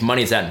Knicks. If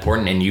money's that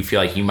important and you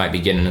feel like you might be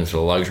getting into the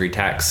luxury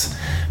tax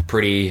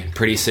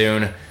pretty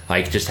soon,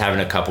 like, just having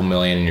a couple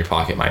million in your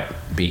pocket might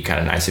be kind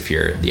of nice if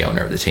you're the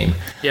owner of the team.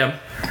 Yeah.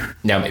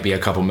 Now, maybe a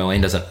couple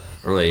million doesn't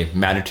really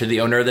matter to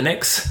the owner of the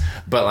Knicks,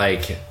 but,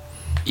 like...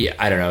 Yeah,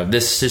 I don't know.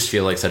 This just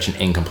feels like such an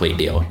incomplete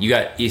deal.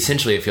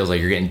 Essentially, it feels like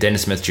you're getting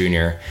Dennis Smith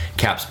Jr.,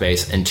 cap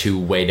space, and 2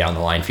 way down the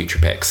line future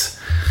picks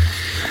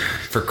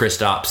for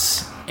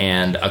Kristaps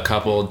and a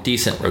couple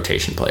decent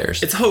rotation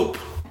players. It's hope.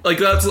 Like,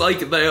 that's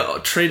like they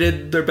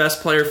traded their best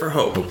player for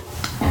hope.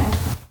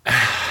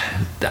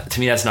 To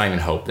me, that's not even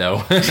hope, though.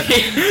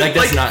 Like,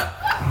 that's not...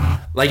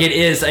 Like, it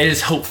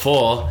is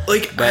hopeful.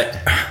 Like, but...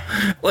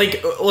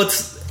 Like,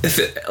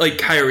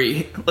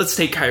 Kyrie, let's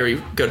take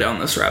Kyrie, go down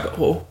this rabbit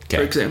hole,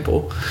 for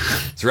example.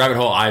 It's a rabbit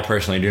hole I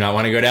personally do not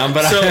want to go down,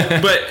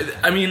 but... But,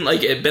 I mean,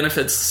 like, it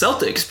benefits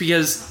Celtics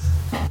because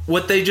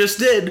what they just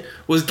did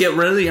was get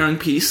rid of the young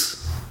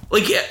piece.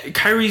 Like,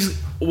 Kyrie's...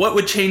 What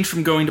would change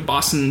from going to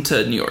Boston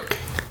to New York?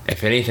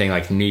 If anything,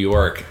 like, New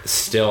York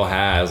still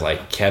has,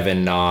 like,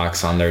 Kevin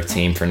Knox on their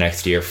team for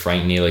next year,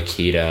 Frank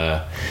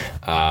Ntilikina,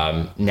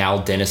 now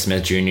Dennis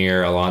Smith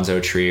Jr., Alonzo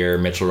Trier,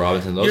 Mitchell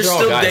Robinson. Those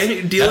are all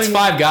guys. That's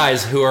 5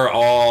 guys who are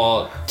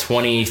all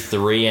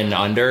 23 and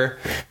under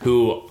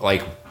who,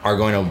 like, are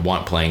going to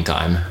want playing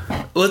time.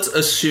 Let's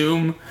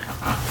assume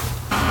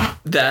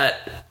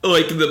that,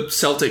 like, the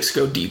Celtics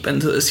go deep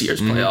into this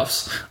year's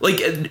playoffs.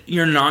 Like,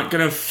 you're not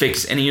going to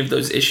fix any of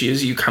those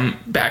issues you come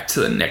back to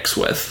the Knicks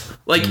with.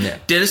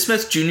 Like, Dennis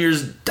Smith Jr.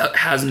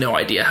 has no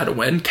idea how to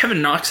win.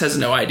 Kevin Knox has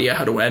no idea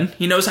how to win.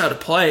 He knows how to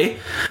play.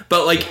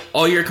 But, like,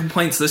 all your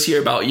complaints this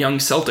year about young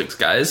Celtics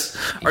guys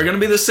are going to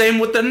be the same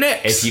with the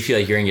Knicks. If you feel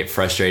like you're going to get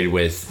frustrated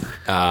with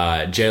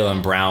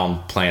Jaylen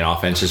Brown playing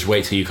offense, just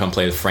wait till you come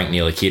play with Frank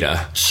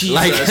Ntilikina.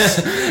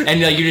 Jesus. Like,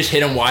 and, like, you just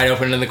hit him wide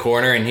open in the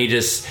corner, and he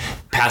just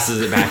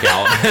passes it back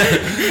out.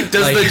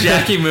 Does like, the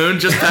Jackie Moon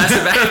just pass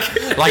it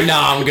back? Like,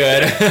 nah, I'm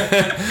good.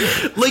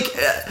 Like...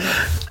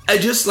 I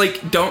just,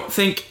 like,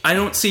 I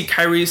don't see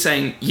Kyrie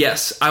saying,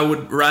 yes, I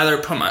would rather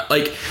put my,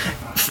 like,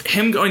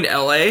 him going to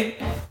LA,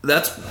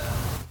 that's,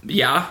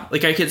 yeah,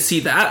 like, I could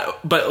see that,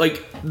 but,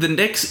 like, the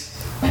Knicks,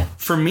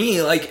 for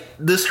me, like,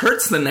 this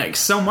hurts the Knicks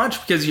so much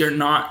because you're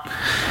not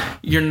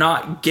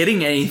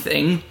getting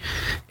anything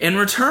in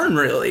return,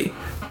 really.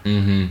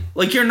 Mm-hmm.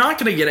 Like, you're not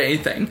going to get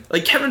anything.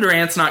 Like, Kevin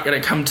Durant's not going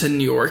to come to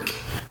New York.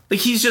 Like,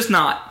 he's just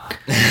not.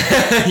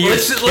 You're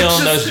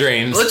killing those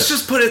dreams. Let's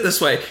just put it this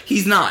way.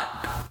 He's not.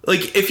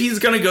 Like, if he's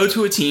going to go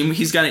to a team,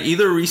 he's going to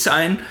either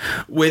re-sign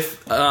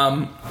with...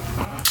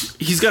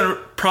 he's going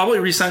to probably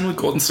re-sign with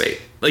Golden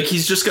State. Like,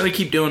 he's just going to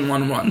keep doing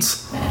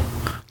 1-1s.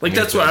 Like,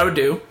 that's what I would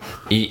do.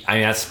 I mean,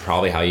 that's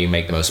probably how you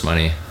make the most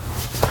money.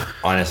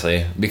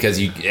 Honestly. Because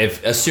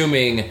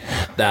assuming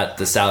that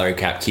the salary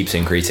cap keeps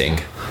increasing...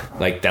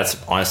 Like,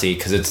 that's honestly,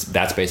 because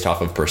that's based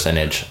off of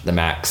percentage, the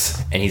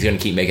max. And he's going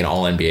to keep making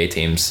all NBA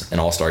teams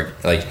and all-star.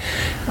 Like,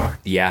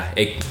 yeah,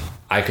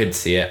 I could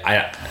see it.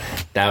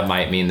 That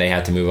might mean they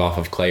have to move off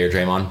of Clay or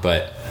Draymond,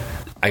 but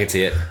I could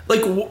see it.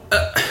 Like,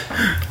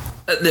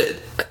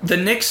 the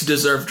Knicks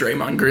deserve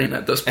Draymond Green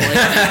at this point.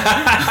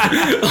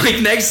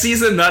 Like, next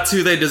season, that's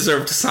who they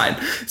deserve to sign.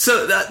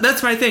 So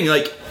that's my thing.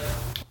 Like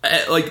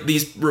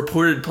these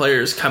reported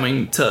players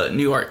coming to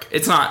New York,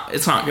 it's not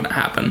going to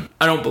happen.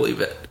 I don't believe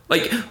it.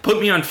 Like, put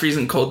me on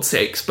freezing cold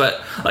takes,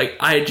 but, like,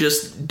 I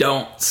just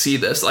don't see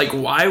this. Like,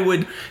 why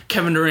would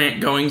Kevin Durant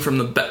go from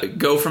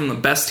the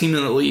best team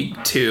in the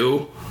league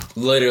to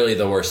literally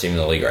the worst team in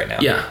the league right now?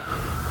 Yeah.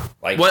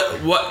 Like,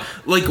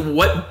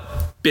 what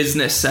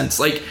business sense?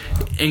 Like,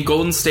 in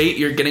Golden State,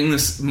 you're getting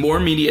this more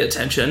media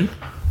attention.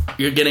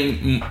 you're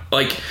getting,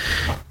 like,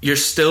 you're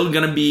still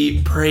going to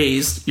be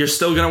praised. You're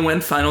still going to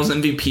win finals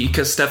MVP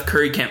because Steph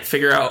Curry can't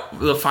figure out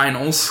the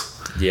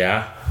finals.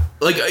 Yeah.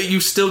 Like, you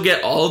still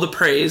get all the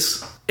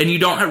praise, and you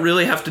don't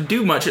really have to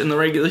do much in the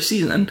regular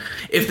season.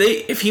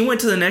 If he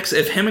went to the Knicks,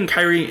 if him and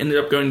Kyrie ended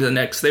up going to the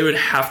Knicks, they would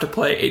have to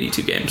play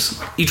 82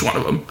 games, each one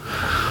of them.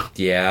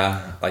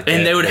 Yeah.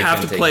 And they would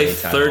have to play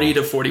 30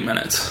 to 40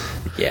 minutes.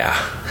 Yeah.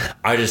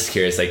 I'm just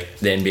curious, like,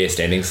 the NBA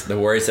standings, the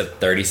Warriors have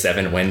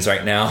 37 wins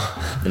right now.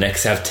 The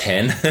Knicks have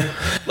 10.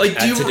 Like,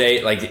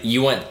 today, like,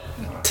 you want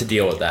to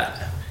deal with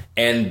that.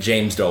 And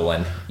James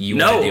Dolan, you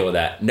want to deal with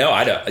that. No,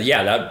 I don't.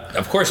 Yeah, that,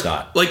 of course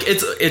not. Like,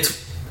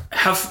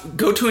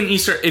 go to an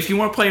Eastern, if you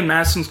want to play in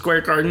Madison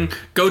Square Garden,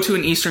 go to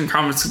an Eastern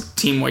Conference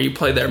team where you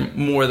play there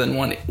more than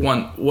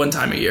one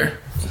time a year.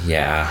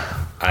 Yeah.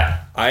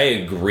 I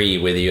agree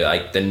with you.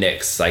 Like, the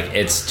Knicks, like,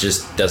 it's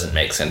just doesn't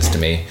make sense to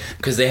me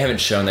because they haven't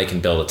shown they can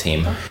build a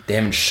team. They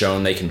haven't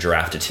shown they can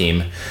draft a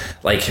team.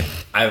 Like,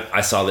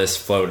 I saw this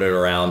floated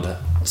around.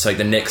 It's like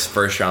the Knicks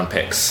first round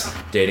picks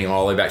dating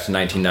all the way back to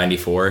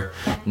 1994.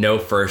 No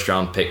first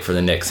round pick for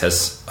the Knicks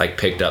has, like,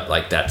 picked up,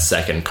 like, that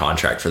second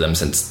contract for them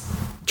since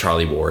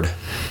Charlie Ward,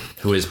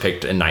 who was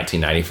picked in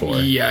 1994.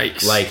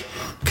 Yikes. Like,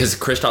 because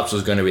Kristaps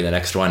was going to be the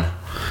next one,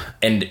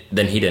 and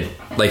then he didn't.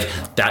 Like,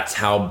 that's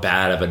how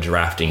bad of a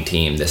drafting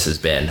team this has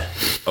been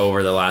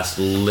over the last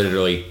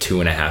literally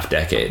 2.5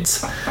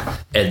 decades.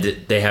 And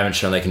they haven't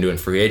shown they can do it in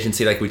free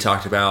agency like we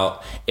talked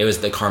about. It was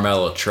the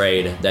Carmelo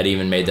trade that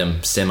even made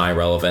them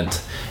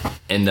semi-relevant.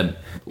 And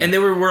they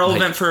were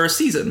relevant for a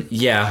season.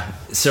 Yeah.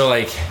 So,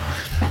 like,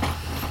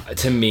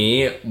 to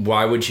me,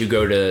 why would you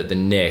go to the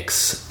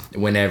Knicks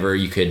whenever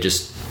you could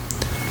just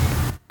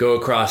go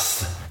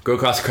across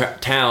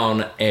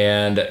town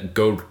and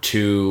go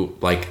to,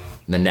 like,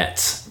 the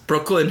Nets?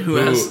 Brooklyn, who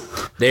has...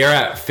 They are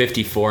at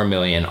 $54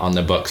 million on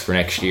the books for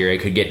next year. It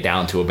could get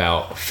down to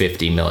about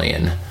 $50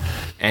 million.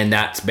 And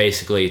that's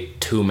basically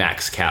 2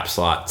 max cap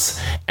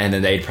slots. And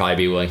then they'd probably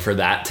be willing for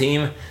that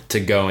team to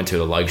go into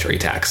the luxury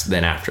tax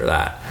then after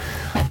that.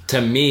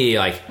 To me,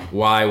 like,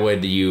 why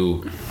would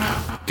you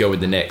go with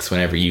the Knicks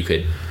whenever you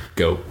could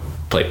go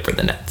play for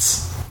the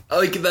Nets?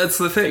 Like, that's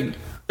the thing.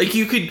 Like,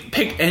 you could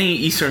pick any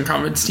Eastern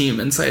Conference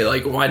team and say,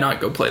 like, why not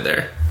go play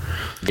there?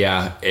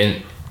 Yeah,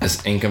 in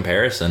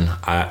comparison,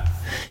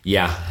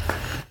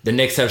 the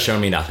Knicks have shown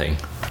me nothing.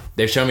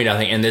 They've shown me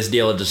nothing, and this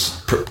deal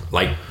just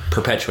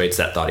perpetuates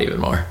that thought even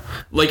more.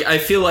 Like, I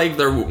feel like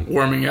they're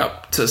warming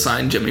up to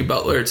sign Jimmy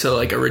Butler to,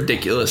 like, a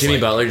ridiculous... Jimmy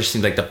Butler just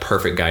seems like the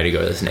perfect guy to go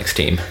to this Knicks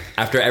team.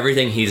 After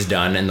everything he's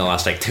done in the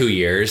last, like, 2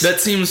 years... That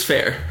seems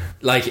fair.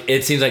 Like,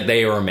 it seems like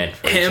they were meant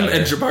for him each other.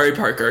 And Jabari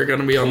Parker are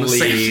going to be on the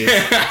same...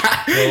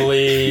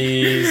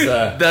 Please.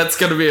 That's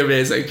going to be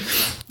amazing.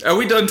 Are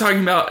we done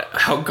talking about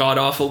how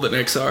god-awful the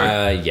Knicks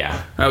are?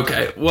 Yeah.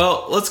 Okay,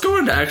 well, let's go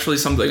into actually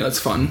something that's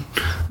fun.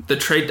 The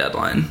trade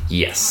deadline.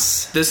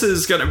 Yes. This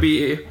is going to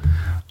be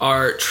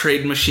our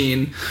trade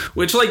machine,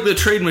 which, like, the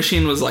trade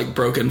machine was, like,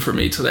 broken for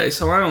me today,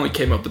 so I only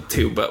came up with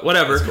 2, but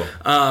whatever. That's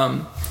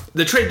cool.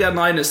 The trade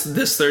deadline is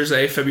this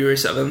Thursday, February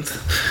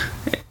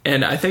 7th.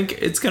 And I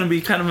think it's going to be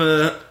kind of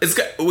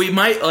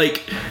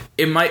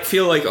it might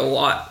feel like a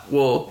lot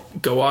will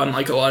go on,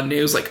 like a lot of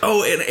news, like,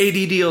 oh, an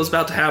AD deal is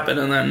about to happen,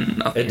 and then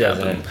nothing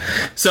happened.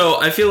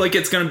 So I feel like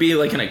it's going to be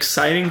like an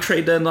exciting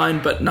trade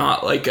deadline, but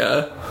not like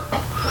a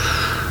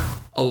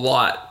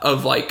lot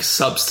of, like,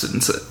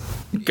 substance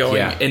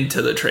going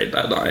into the trade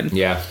deadline.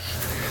 Yeah.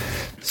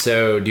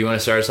 So, do you want to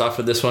start us off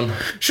with this one?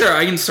 Sure,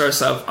 I can start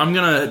us off. I'm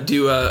going to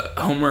do a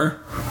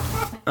Homer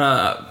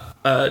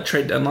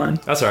trade deadline.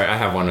 That's all right. I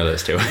have one of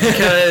those too.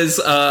 Because,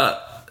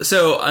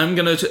 so I'm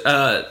going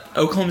to...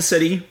 Oklahoma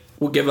City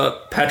will give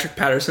up Patrick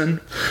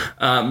Patterson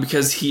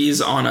because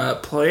he's on a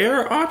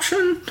player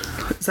option.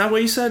 Is that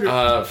what you said? He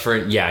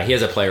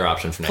has a player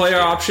option for next year.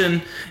 Player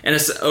option, and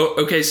it's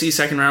OKC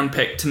second round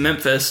pick to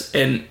Memphis,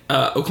 and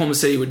Oklahoma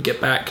City would get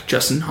back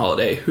Justin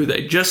Holiday, who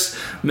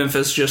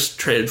Memphis just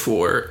traded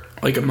for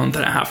like a month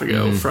and a half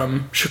ago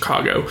from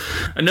Chicago.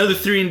 Another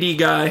 3-and-D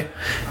guy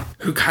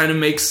who kind of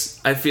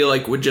I feel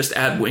like would just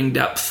add wing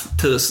depth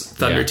to this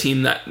Thunder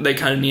team that they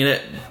kind of need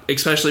it,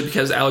 especially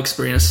because Alex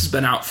Abrines has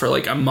been out for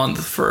like a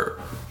month for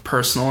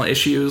personal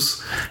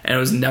issues, and it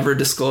was never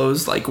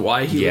disclosed like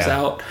why he was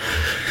out.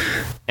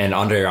 And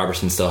Andre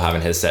Robertson's still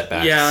having his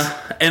setbacks. Yeah,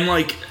 and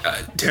like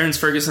Terrence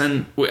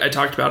Ferguson, I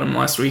talked about him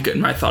last week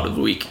in my thought of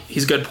the week.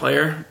 He's a good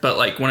player, but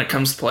like when it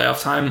comes to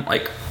playoff time,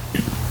 like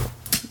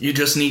you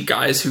just need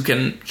guys who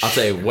can... I'll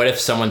say, what if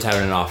someone's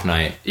having an off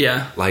night?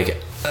 Yeah. Like,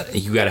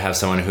 you got to have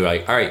someone who,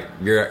 like, all right,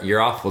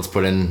 you're off, let's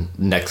put in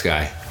the next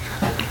guy.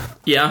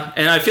 Yeah,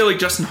 and I feel like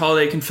Justin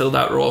Holiday can fill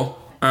that role.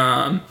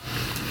 And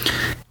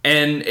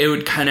it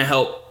would kind of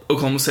help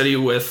Oklahoma City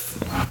with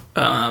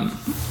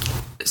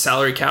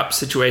salary cap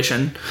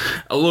situation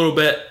a little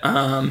bit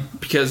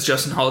because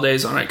Justin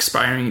Holiday's on an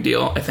expiring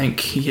deal. I think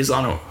he's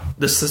on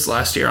this is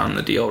last year on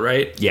the deal,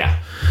 right? Yeah.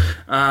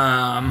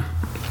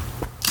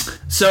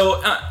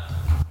 So,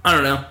 I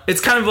don't know.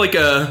 It's kind of like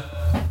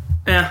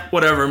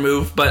whatever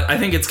move. But I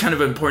think it's kind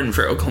of important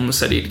for Oklahoma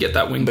City to get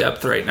that wing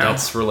depth right now.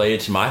 That's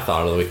related to my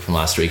thought of the week from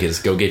last week is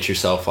go get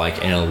yourself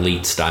like an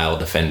elite style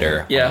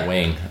defender on the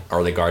wing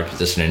or the guard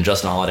position. And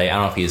Justin Holiday, I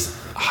don't know if he's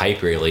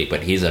hyper elite,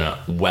 but he's a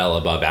well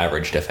above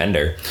average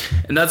defender.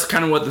 And that's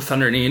kind of what the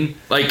Thunder need.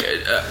 Like,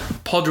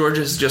 Paul George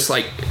has just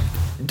like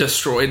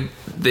destroyed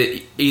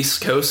the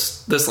East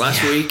Coast this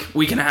last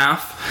week and a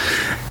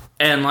half.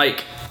 And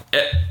like,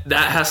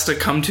 that has to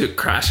come to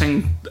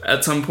crashing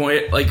at some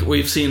point. Like,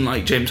 we've seen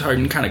like James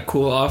Harden kind of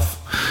cool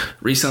off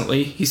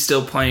recently. He's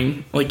still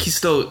playing, like, he's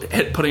still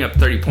putting up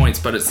 30 points,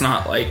 but it's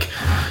not like,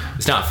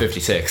 it's not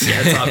 56.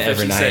 Yeah, it's not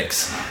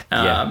 56.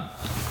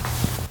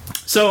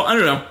 So I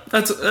don't know.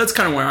 That's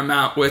kind of where I'm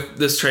at with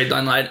this trade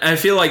deadline. I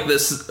feel like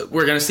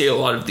we're going to see a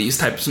lot of these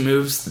types of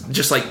moves,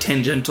 just like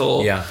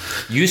tangential. Yeah,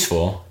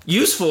 useful,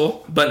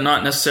 but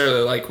not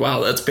necessarily like, wow,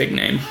 that's big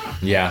name.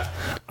 Yeah,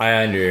 I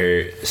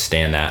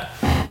understand that.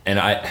 And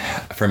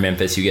for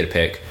Memphis, you get a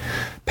pick.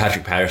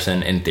 Patrick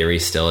Patterson, in theory,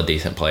 still a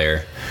decent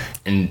player,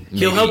 and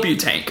he'll help you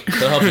tank.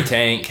 He'll help you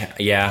tank.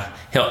 Yeah,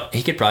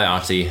 he could probably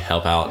honestly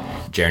help out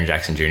Jaren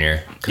Jackson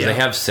Jr. because they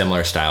have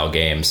similar style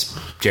games.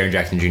 Jaren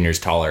Jackson Jr. is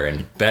taller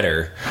and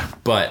better,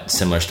 but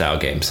similar style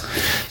games.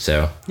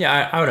 So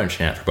yeah, I would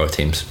understand that for both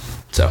teams.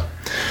 So,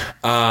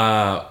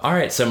 all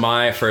right. So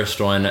my first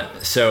one.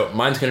 So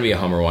mine's going to be a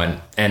homer one,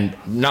 and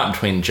not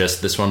between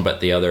just this one, but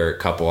the other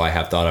couple I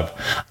have thought of.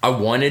 I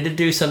wanted to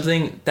do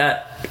something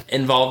that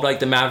involved like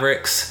the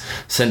Mavericks,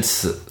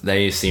 since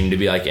they seem to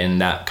be like in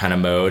that kind of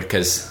mode.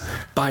 Because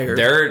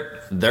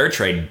their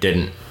trade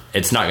didn't.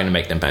 It's not going to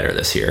make them better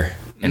this year.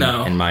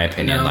 In my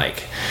opinion,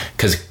 like,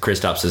 because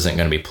Kristaps isn't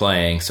going to be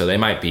playing, so they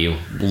might be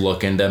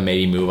looking to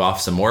maybe move off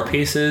some more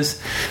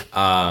pieces.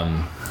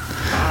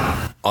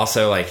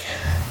 Also, like,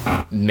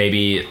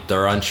 maybe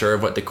they're unsure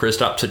of what the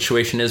Kristaps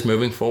situation is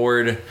moving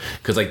forward,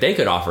 because like they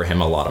could offer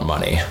him a lot of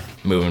money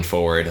moving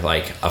forward,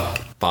 like a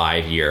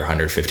 5-year,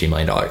 $150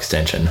 million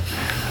extension.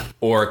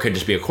 Or it could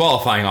just be a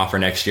qualifying offer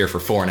next year for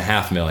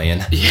 $4.5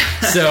 million. Yeah.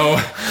 So,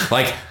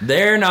 like,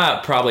 they're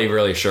not probably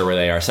really sure where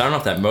they are. So I don't know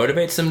if that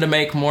motivates them to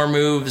make more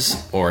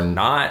moves or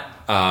not.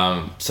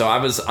 So I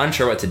was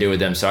unsure what to do with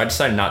them. So I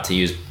decided not to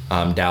use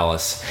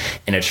Dallas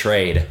in a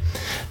trade.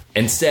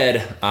 Instead,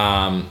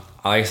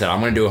 like I said, I'm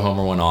going to do a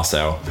homer one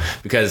also,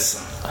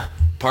 because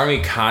part of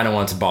me kind of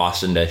wants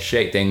Boston to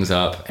shake things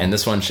up, and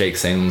this one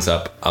shakes things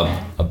up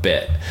a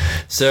bit.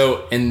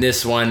 So in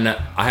this one,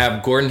 I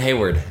have Gordon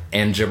Hayward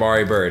and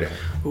Jabari Bird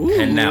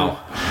heading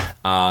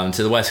out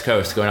to the West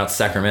Coast, going out to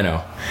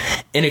Sacramento.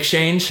 In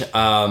exchange,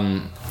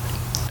 Amon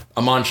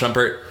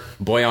Shumpert,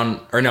 Bogdan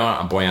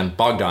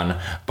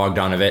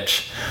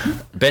Bogdanovic,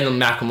 Ben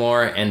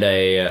McLemore,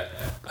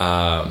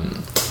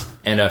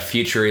 and a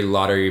future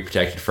lottery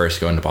protected first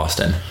going to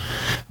Boston,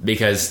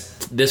 because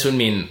this would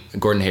mean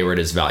Gordon Hayward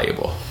is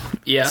valuable.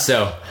 Yeah.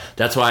 So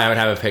that's why I would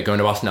have a pick going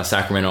to Boston. Now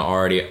Sacramento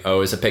already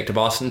owes a pick to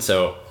Boston,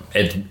 so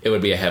it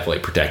would be a heavily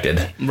protected.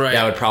 Right.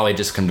 That would probably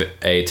just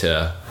convey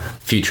to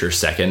future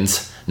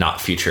seconds, not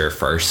future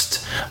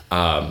first.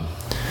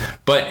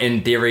 But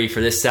in theory,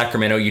 for this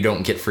Sacramento, you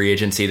don't get free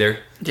agents either.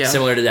 Yeah.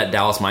 Similar to that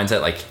Dallas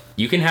mindset, like,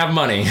 you can have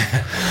money,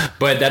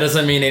 but that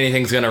doesn't mean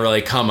anything's going to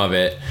really come of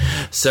it.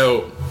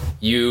 So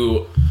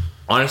you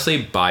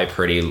honestly buy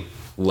pretty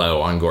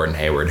low on Gordon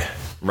Hayward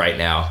right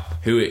now,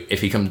 who, if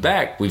he comes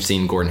back, we've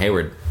seen Gordon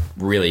Hayward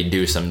really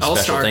do some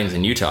special things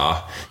in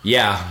Utah.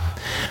 Yeah.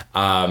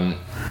 And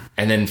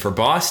then for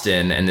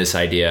Boston and this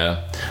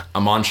idea,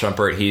 Amon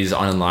Shumpert, he's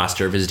on the last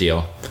year of his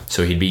deal,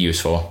 so he'd be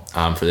useful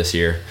for this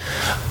year.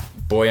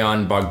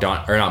 Bogdan.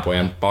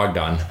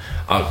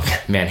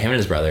 Oh, man, him and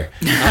his brother.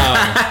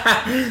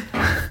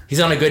 He's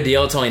on a good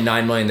deal. It's only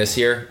 $9 million this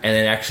year, and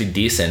then actually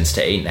descends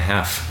to $8.5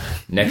 million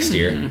next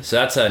year. So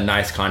that's a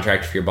nice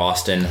contract for your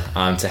Boston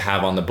to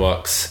have on the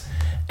books.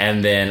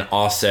 And then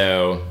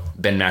also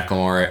Ben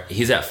McLemore,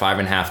 he's at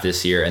 5.5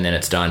 this year, and then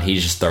it's done.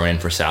 He's just thrown in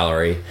for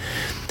salary.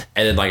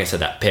 And then, like I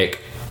said, that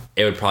pick,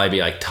 it would probably be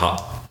like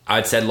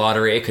I'd said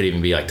lottery. It could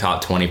even be like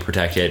top 20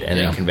 protected, and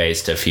then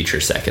conveys to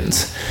future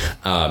seconds.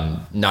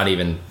 Not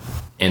even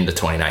in the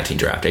 2019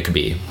 draft. It could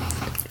be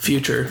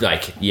future,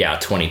 like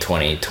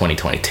 2020,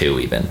 2022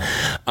 even.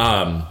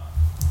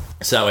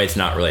 So that way it's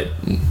not really,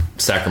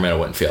 Sacramento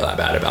wouldn't feel that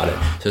bad about it.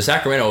 So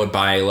Sacramento would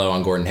buy low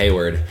on Gordon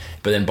Hayward,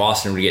 but then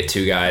Boston would get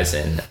two guys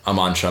in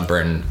Amon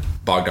Shumpert and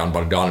Bogdan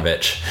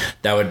Bogdanovic.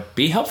 That would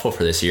be helpful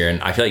for this year.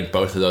 And I feel like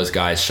both of those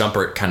guys,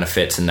 Shumpert kind of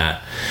fits in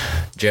that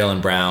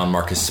Jaylen Brown,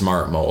 Marcus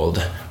Smart mold,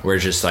 where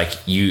it's just like,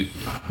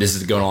 this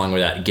is going along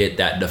with that, get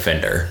that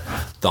defender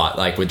thought,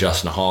 like with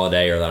Justin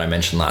Holiday, or that I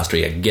mentioned last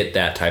week, get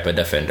that type of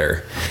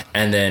defender.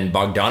 And then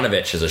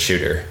Bogdanovic is a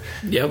shooter.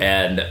 Yep.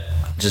 And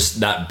just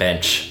that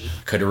bench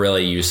could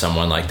really use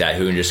someone like that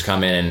who can just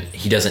come in, and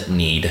he doesn't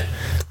need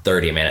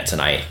 30 minutes a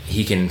night.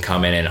 He can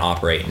come in and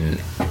operate in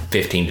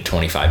 15 to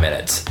 25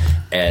 minutes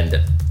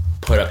and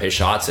put up his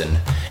shots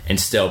and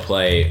still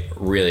play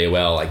really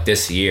well. Like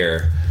this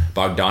year,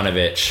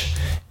 Bogdanovic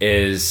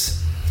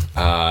he's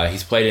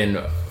played in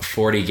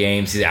 40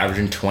 games. He's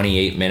averaging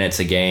 28 minutes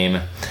a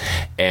game,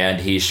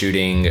 and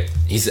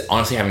he's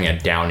honestly having a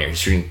down year. He's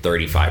shooting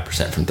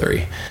 35% from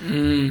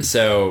three.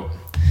 So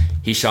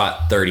he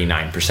shot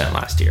 39%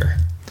 last year.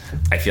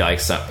 I feel like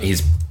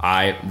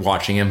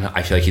watching him,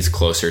 I feel like he's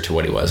closer to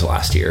what he was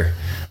last year,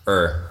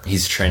 or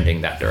he's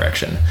trending that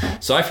direction.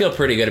 So I feel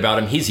pretty good about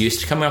him. He's used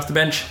to coming off the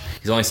bench.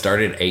 He's only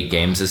started 8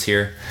 games this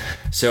year.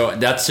 So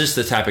that's just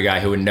the type of guy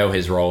who would know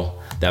his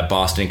role, that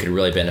Boston could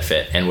really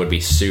benefit and would be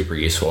super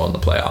useful in the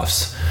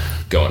playoffs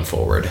going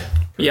forward.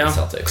 Yeah,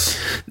 the Celtics.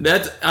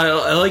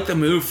 I like the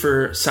move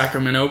for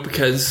Sacramento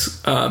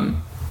because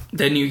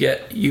then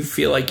you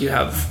feel like you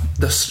have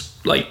this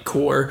like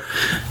core.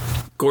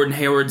 Gordon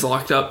Hayward's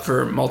locked up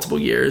for multiple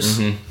years.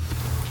 Mm-hmm.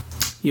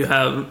 You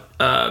have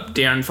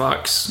De'Aaron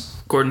Fox,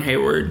 Gordon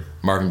Hayward,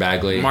 Marvin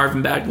Bagley,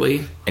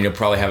 and you'll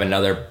probably have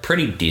another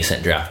pretty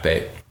decent draft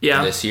pick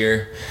this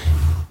year.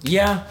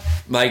 Yeah,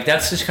 like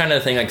that's just kind of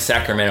the thing. Like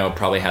Sacramento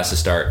probably has to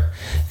start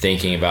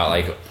thinking about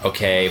like,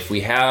 okay, if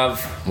we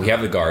have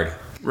the guard,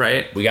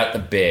 right? We got the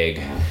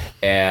big,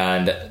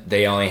 and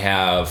they only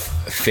have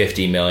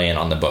 $50 million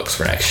on the books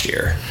for next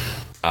year,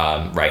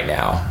 right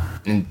now,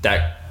 and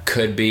that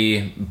could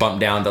be bumped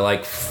down to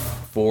like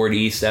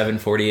 47,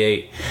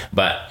 48.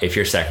 But if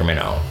you're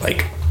Sacramento,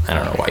 like, I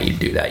don't know why you'd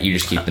do that. You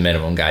just keep the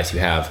minimum guys you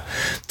have.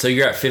 So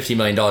you're at $50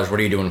 million. What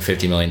are you doing with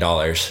 $50 million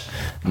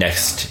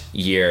next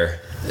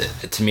year?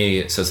 To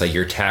me, so it's like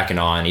you're tacking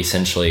on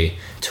essentially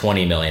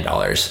 $20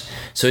 million.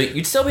 So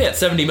you'd still be at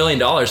 $70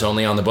 million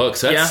only on the books.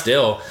 So that's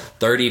still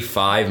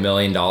 $35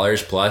 million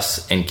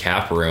plus in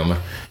cap room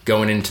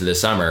going into the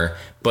summer.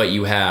 But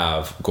you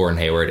have Gordon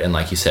Hayward and,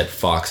 like you said,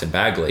 Fox and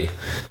Bagley.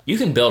 You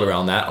can build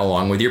around that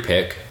along with your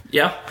pick.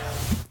 Yeah.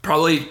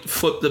 Probably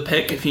flip the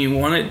pick if you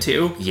wanted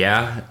to.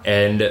 Yeah.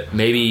 And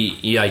maybe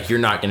you're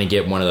not going to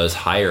get one of those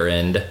higher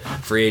end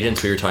free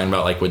agents we were talking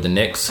about, like with the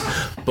Knicks.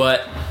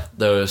 But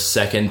those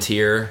second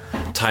tier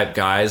type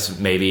guys,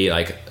 maybe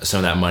like some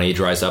of that money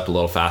dries up a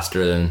little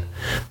faster than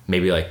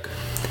maybe like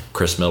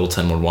Chris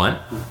Middleton would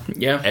want.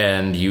 Yeah.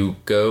 And you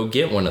go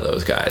get one of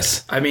those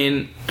guys. I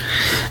mean,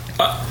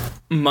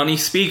 money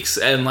speaks,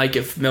 and like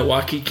if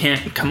Milwaukee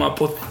can't come up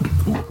with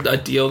a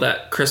deal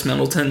that Chris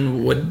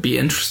Middleton would be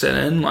interested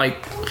in, like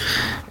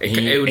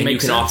it would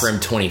make sense. You can offer him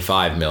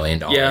 $25 million.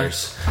 Yeah.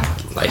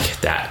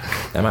 Like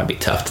that might be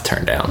tough to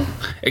turn down,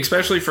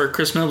 especially for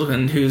Chris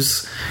Middleton,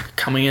 who's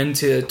coming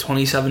into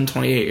 27,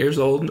 28 years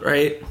old,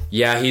 right?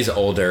 Yeah, he's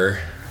older.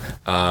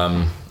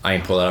 I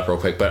can pull that up real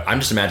quick, but I'm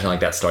just imagining like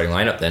that starting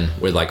lineup then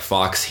with like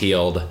Fox,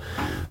 Hield,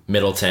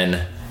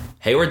 Middleton.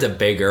 Hayward's a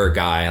bigger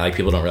guy. Like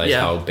people don't realize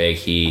how big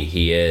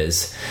he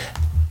is.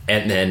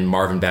 And then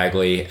Marvin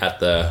Bagley at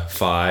the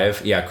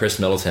 5. Yeah, Chris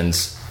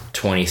Middleton's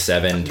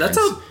 27. That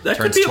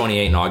turns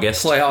 28 in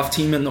August. Playoff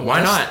team in the West.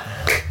 Why not?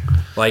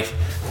 Like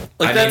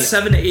that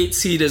 7 to 8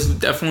 seed is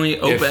definitely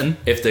open.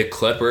 If the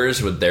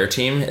Clippers with their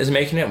team is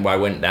making it, why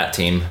wouldn't that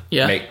team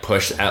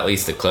push at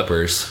least the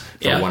Clippers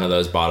for one of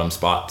those bottom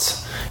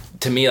spots?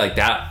 To me, like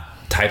that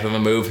type of a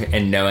move,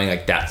 and knowing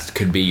like that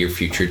could be your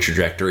future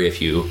trajectory if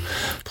you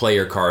play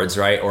your cards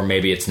right, or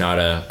maybe it's not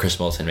a Chris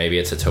Middleton, maybe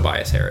it's a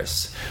Tobias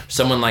Harris,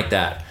 someone like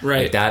that.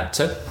 Right, like that's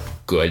a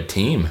good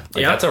team.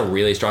 Like that's a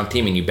really strong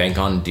team, and you bank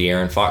on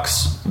De'Aaron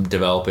Fox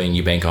developing,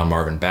 you bank on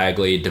Marvin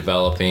Bagley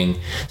developing,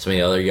 some of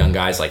the other young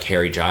guys like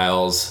Harry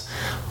Giles.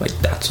 Like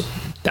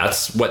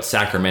that's what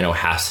Sacramento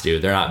has to do.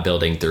 They're not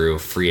building through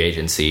free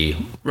agency,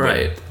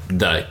 right?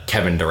 The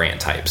Kevin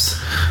Durant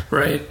types,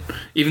 right?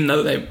 Even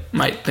though they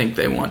might think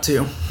they want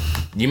to.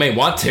 You may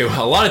want to.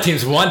 A lot of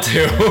teams want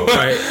to,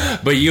 right?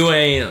 But you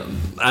ain't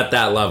at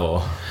that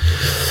level.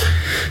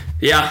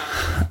 Yeah,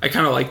 I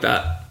kind of like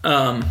that.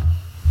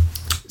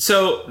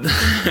 So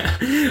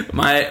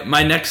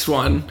my next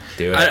one,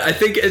 do it. I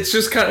think it's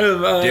just kind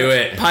of do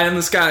it. Pie in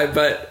the sky,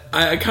 but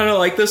I kind of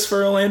like this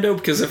for Orlando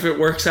because if it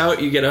works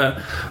out, you get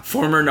a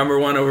former number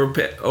 1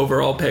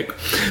 overall pick.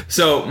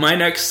 So my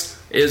next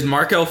is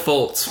Markelle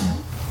Fultz,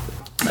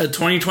 a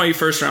 2020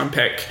 first round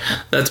pick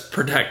that's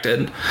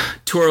protected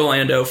to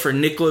Orlando for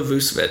Nikola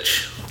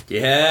Vucevic.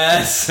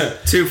 Yes,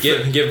 give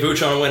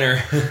Vuce on a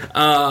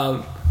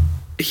winner.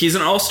 He's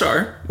an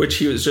all-star, which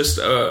he was just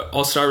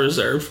all-star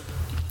reserve.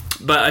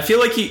 But I feel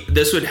like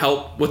this would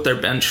help with their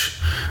bench,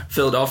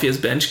 Philadelphia's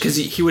bench, because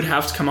he would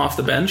have to come off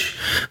the bench.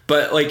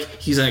 But like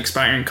he's an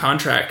expiring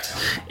contract,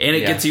 and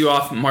it gets you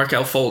off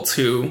Markelle Fultz,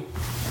 who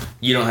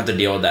you don't have to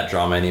deal with that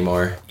drama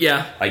anymore.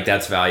 Yeah, like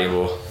that's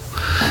valuable.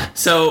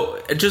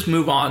 So just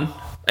move on,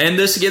 and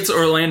this gets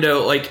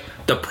Orlando like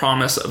the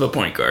promise of a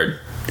point guard.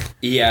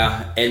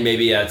 Yeah, and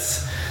maybe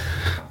that's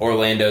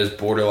Orlando's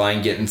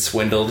borderline getting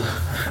swindled.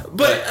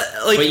 But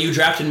you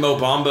drafted Mo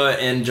Bamba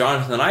and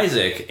Jonathan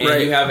Isaac,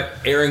 and you have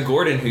Aaron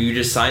Gordon, who you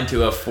just signed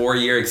to a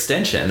 4-year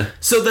extension.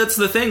 So that's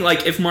the thing.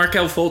 Like, if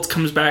Markelle Fultz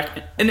comes back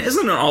and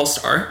isn't an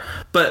all-star,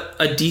 but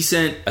a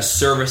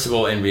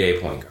serviceable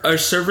NBA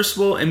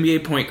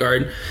point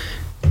guard,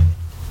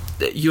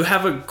 you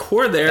have a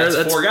core there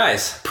that's 4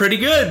 guys, pretty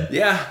good.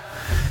 Yeah.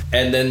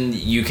 And then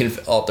you can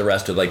fill out the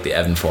rest with like the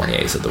Evan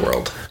Fourniers of the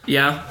world.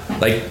 Yeah.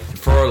 Like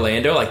for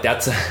Orlando, like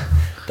that's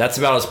That's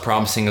about as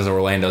promising as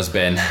Orlando's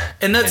been.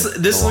 And this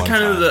is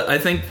kind of I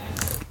think,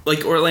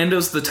 like,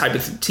 Orlando's the type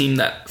of team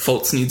that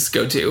Fultz needs to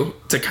go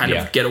to kind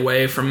of get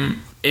away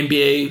from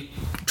NBA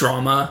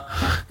drama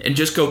and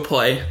just go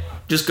play.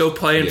 Just go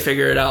play and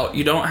figure it out.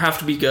 You don't have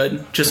to be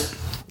good. Just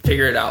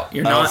figure it out.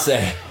 You're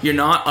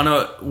not on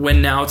a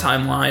win now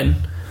timeline.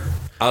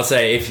 I'll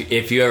say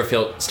if you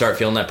ever start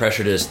feeling that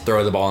pressure, just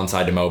throw the ball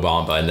inside to Mo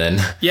Bamba and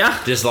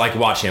then just like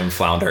watch him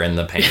flounder in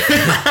the paint.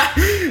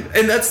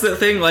 And that's the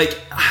thing,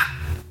 like,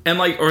 and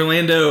like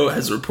Orlando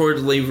has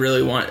reportedly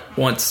really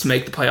wants to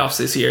make the playoffs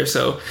this year,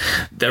 so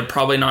they're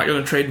probably not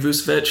going to trade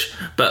Vucevic,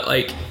 but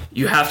like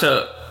you have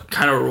to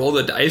kind of roll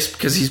the dice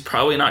because he's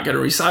probably not going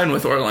to re-sign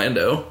with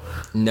Orlando.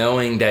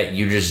 Knowing that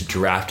you just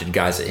drafted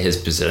guys at his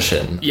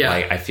position,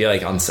 like I feel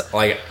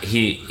like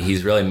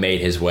he's really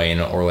made his way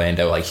in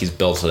Orlando. Like he's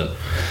built a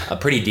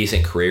pretty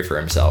decent career for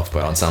himself,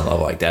 but on some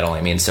level, like that only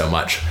means so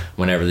much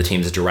whenever the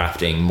team's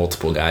drafting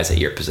multiple guys at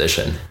your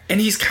position. And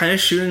he's kind of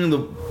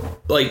shooting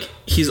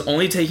he's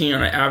only taking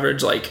on an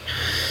average like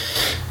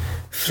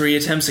 3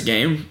 attempts a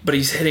game, but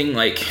he's hitting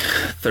like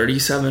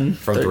 37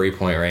 from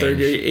 3-point range,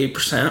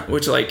 38%,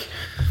 which like.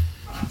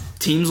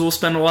 Teams will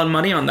spend a lot of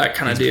money on that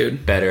kind of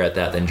dude. Better at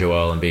that than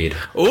Joel Embiid.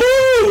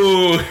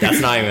 Ooh, that's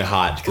not even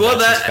hot. Well,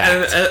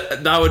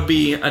 that would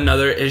be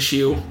another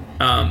issue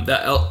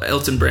that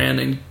Elton Brand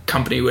and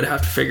company would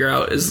have to figure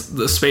out. Is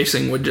the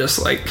spacing would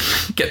just like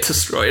get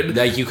destroyed.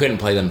 Like you couldn't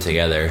play them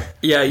together.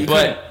 Yeah,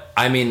 couldn't.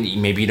 I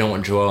mean, maybe you don't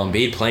want Joel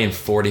Embiid playing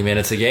 40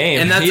 minutes a game.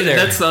 And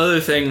that's the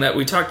other thing that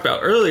we talked about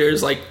earlier.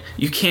 Is like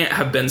you can't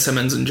have Ben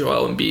Simmons and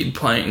Joel Embiid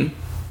playing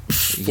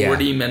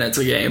 40 minutes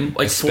a game,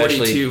 like especially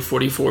 42,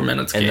 44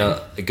 minutes a game.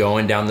 And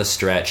going down the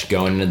stretch,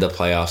 going into the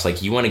playoffs,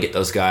 like you want to get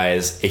those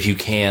guys, if you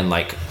can,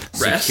 like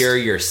secure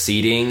your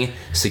seeding,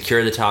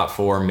 secure the top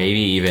 4, maybe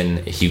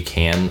even if you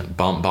can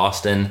bump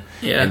Boston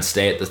and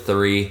stay at the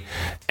 3,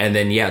 and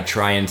then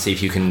try and see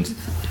if you can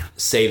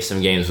save some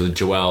games with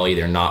Joel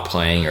either not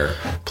playing or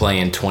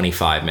playing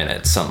 25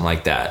 minutes, something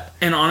like that.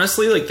 And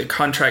honestly, like the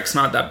contract's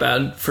not that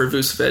bad for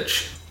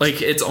Vucevic. Like,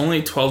 it's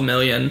only $12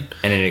 million.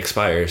 And it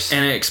expires.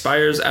 And it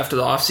expires after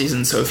the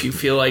offseason. So if you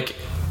feel like,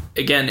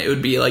 again, it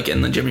would be like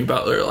in the Jimmy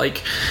Butler,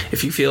 like,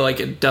 if you feel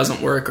like it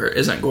doesn't work or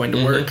isn't going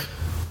to work,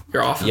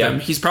 you're off of him.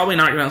 He's probably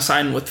not going to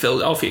sign with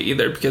Philadelphia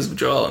either because of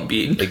Joel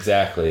Embiid.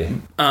 Exactly.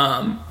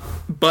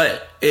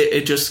 But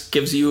it just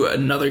gives you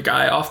another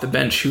guy off the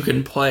bench who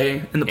can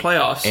play in the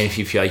playoffs. And if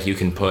you feel like you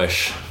can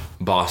push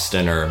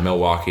Boston or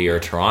Milwaukee or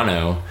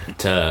Toronto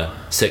to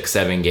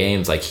 6-7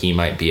 games, like he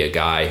might be a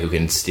guy who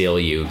can steal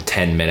you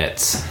 10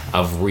 minutes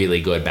of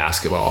really good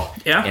basketball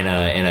in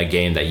a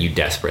game that you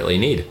desperately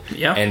need.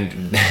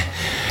 And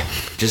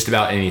just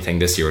about anything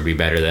this year would be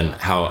better than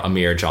how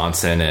Amir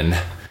Johnson and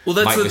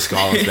Mike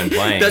Muscala's been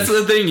playing. That's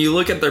the thing. You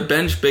look at their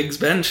Big's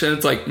bench, and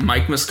it's like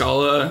Mike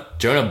Muscala.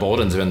 Jonah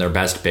Bolden's been their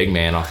best big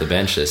man off the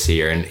bench this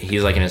year, and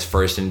he's like in his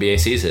first NBA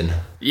season.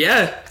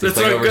 Yeah, that's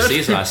not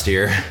overseas good. Last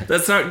year.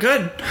 That's not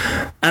good.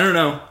 I don't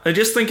know. I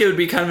just think it would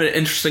be kind of an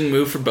interesting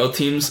move for both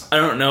teams. I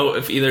don't know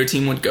if either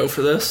team would go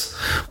for this.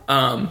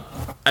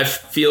 I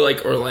feel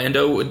like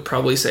Orlando would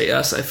probably say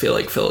yes. I feel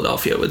like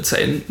Philadelphia would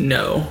say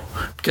no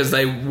because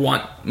they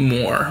want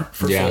more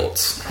for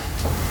Fultz.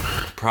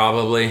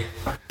 Probably.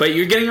 But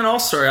you're getting an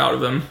all-star out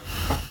of him.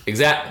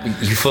 Exactly.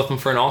 You flip him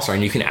for an all-star,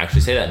 and you can actually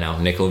say that now.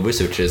 Nikola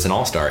Vucevic is an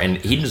all-star, and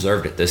he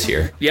deserved it this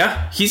year.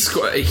 Yeah,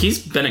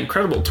 he's been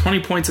incredible. 20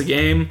 points a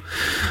game.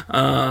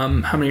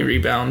 How many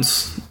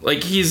rebounds?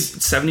 Like, he's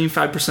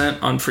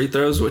 75% on free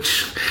throws,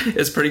 which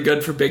is pretty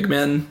good for big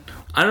men.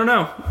 I don't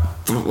know.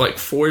 Like,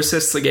 4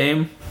 assists a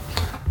game.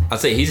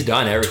 I'd say he's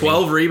done everything.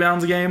 12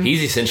 rebounds a game.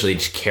 He's essentially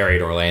just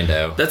carried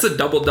Orlando. That's a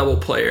double-double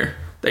player.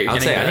 I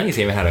think he's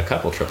even had a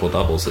couple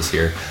triple-doubles this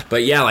year.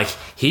 But yeah, like,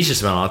 he's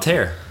just been on a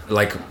tear.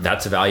 Like,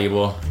 that's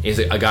valuable. He's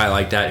a guy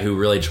like that who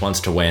really just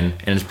wants to win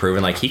and has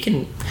proven, like, he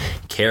can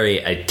carry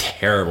a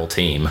terrible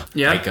team.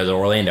 Yeah. Because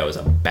Orlando is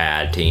a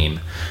bad team.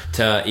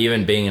 To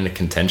even being in a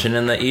contention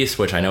in the East,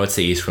 which I know it's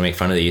the East, we make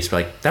fun of the East,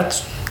 but, like,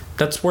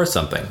 that's worth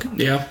something.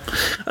 Yeah.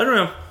 I don't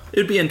know.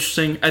 It'd be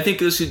interesting. I think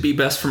this would be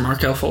best for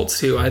Markelle Fultz,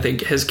 too. I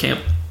think his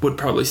camp would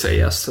probably say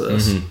yes to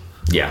this. Mm-hmm.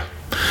 Yeah.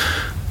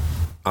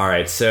 All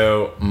right,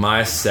 so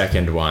my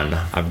second one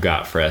I've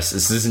got for us,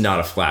 this is not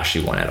a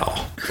flashy one at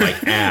all.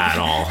 Like, at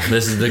all.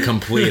 This is the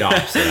complete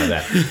opposite of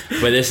that.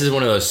 But this is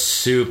one of those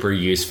super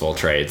useful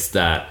trades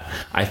that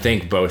I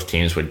think both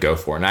teams would go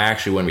for. And I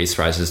actually wouldn't be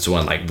surprised if this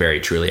one, like, very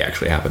truly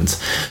actually happens.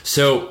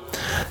 So,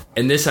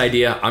 in this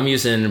idea, I'm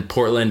using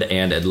Portland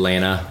and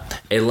Atlanta.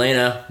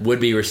 Atlanta would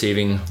be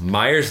receiving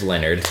Myers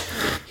Leonard.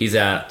 He's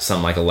at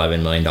something like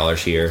 $11 million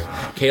here.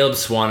 Caleb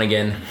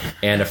Swanigan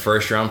and a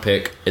first-round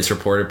pick. It's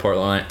reported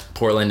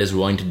Portland is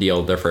willing to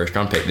deal their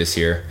first-round pick this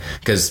year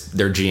because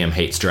their GM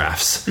hates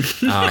drafts.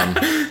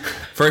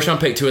 First-round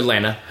pick to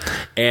Atlanta.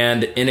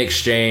 And in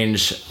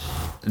exchange,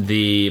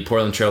 the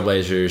Portland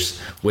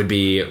Trailblazers would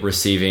be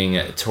receiving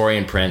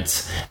Taurean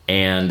Prince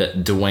and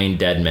Dwayne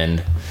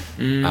Dedmon.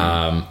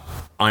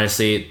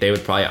 Honestly, they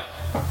would probably...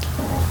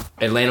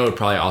 Atlanta would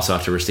probably also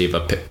have to receive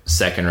a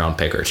second round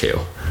pick or two.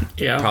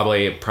 Yeah.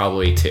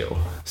 Probably two.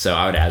 So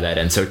I would add that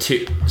in. So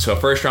a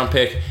first round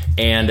pick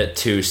and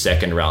 2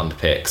 second round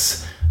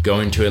picks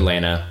going to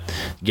Atlanta,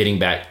 getting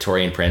back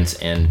Taurean Prince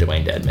and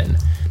Dwayne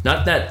Dedmon.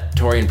 Not that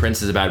Taurean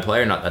Prince is a bad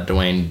player, not that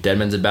Dwayne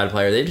Dedmon's a bad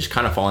player. They've just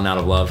kind of fallen out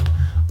of love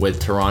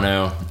with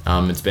Toronto.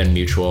 It's been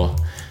mutual.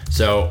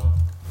 So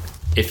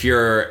if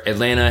you're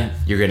Atlanta,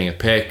 you're getting a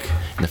pick.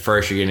 In the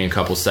first, you're getting a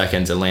couple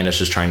seconds. Atlanta's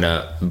just trying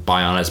to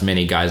buy on as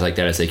many guys like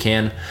that as they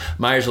can.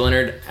 Myers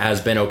Leonard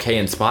has been okay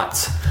in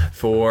spots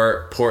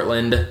for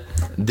Portland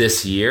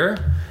this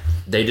year.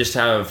 They just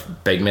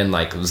have big men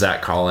like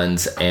Zach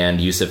Collins and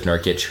Yusuf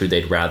Nurkic, who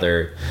they'd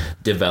rather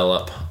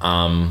develop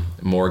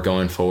more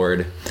going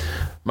forward.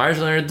 Myers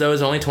Leonard, though,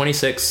 is only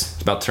 26.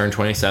 He's about to turn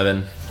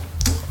 27.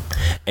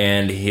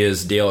 And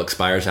his deal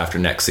expires after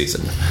next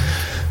season.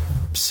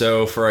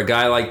 So for a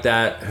guy like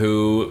that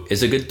who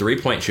is a good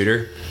three-point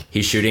shooter,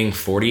 he's shooting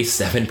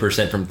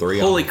 47% from three.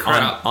 Holy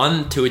crap.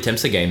 On 2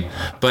 attempts a game.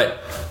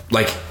 But,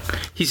 like...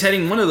 He's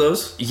heading one of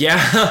those.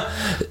 Yeah.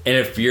 And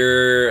if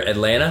you're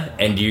Atlanta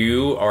and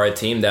you are a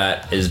team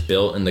that is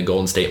built in the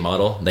Golden State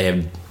model, they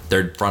have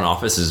their front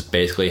office is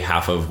basically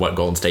half of what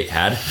Golden State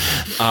had.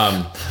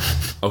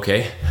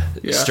 Okay.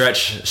 Yeah.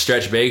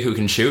 Stretch big who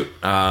can shoot.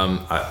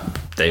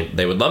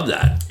 They would love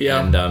that.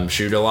 Yeah. And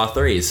shoot a lot of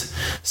threes.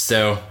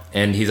 So,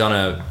 and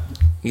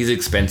he's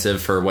expensive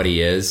for what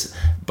he is,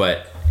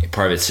 but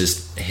part of it's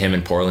just him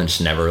and Portland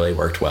just never really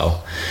worked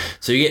well.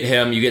 So you get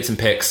him, you get some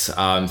picks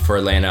for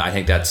Atlanta. I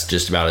think that's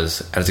just about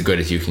as good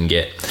as you can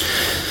get.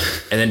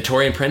 And then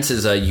Taurean Prince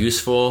is a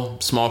useful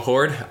small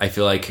forward. I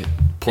feel like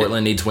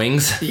Portland needs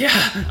wings. Yeah,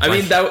 I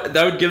mean that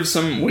would give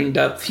some wing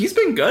depth. He's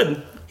been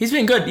good.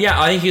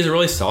 Yeah, I think he's a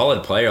really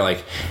solid player.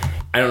 Like,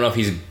 I don't know if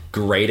he's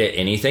great at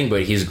anything,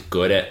 but he's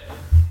good at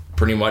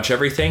pretty much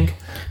everything.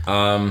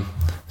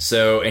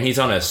 So, and he's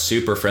on a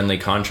super friendly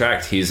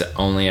contract. He's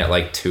only at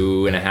like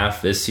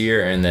 2.5 this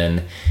year, and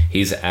then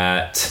he's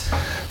at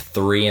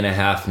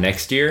 3.5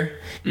 next year.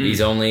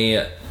 He's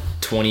only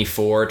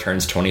 24,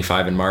 turns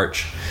 25 in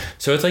March.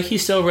 So it's like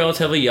he's still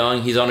relatively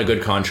young. He's on a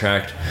good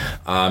contract.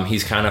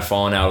 He's kind of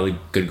fallen out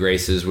of good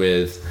graces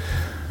with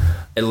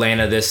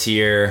Atlanta this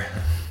year,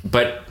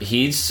 but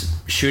he's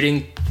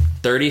shooting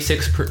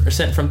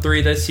 36% from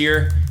three this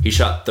year. He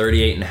shot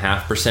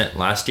 38.5%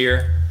 last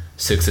year,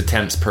 6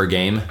 attempts per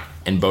game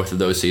in both of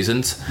those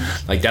seasons.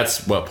 Like,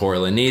 that's what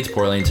Portland needs.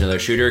 Portland needs another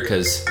shooter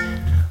because,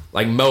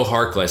 like, Mo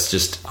Harkless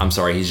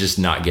he's just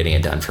not getting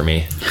it done for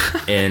me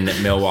in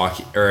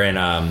Milwaukee, or in,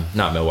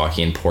 not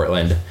Milwaukee, in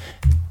Portland.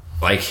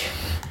 Like,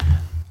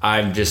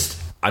 I'm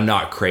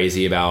not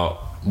crazy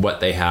about what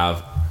they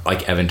have.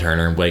 Like, Evan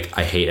Turner. Like,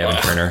 I hate Evan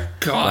Turner.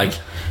 God. Like,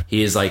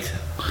 he is like...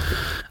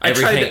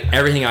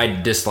 Everything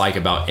I dislike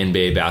about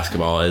NBA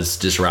basketball is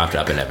just wrapped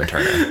up in Evan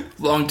Turner.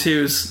 Long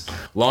twos,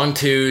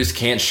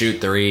 can't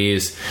shoot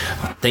threes,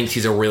 thinks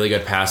he's a really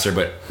good passer,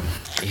 but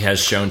he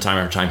has shown time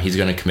after time he's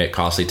going to commit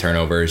costly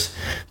turnovers,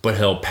 but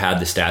he'll pad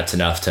the stats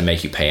enough to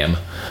make you pay him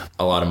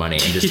a lot of money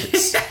and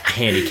just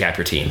handicap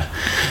your team.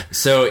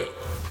 So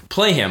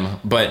play him,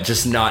 but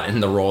just not in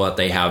the role that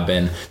they have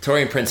been.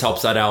 Taurean Prince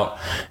helps that out.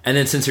 And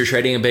then since you're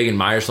trading a big in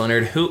Myers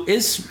Leonard, who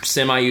is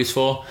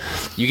semi-useful,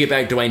 you get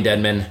back Dwayne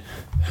Dedmon,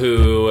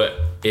 who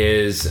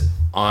is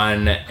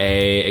on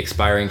a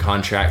expiring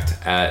contract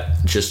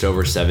at just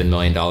over $7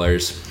 million.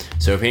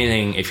 So if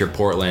anything, if you're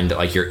Portland,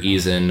 like, you're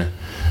easing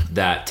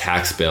that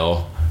tax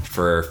bill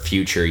for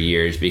future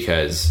years,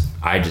 because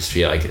I just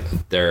feel like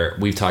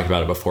we've talked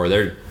about it before,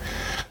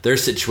 their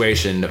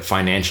situation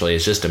financially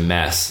is just a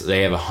mess.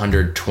 They have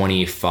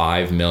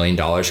 $125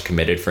 million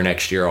committed for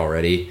next year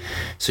already.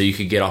 So you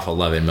could get off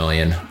 $11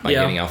 million by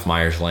getting off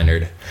Myers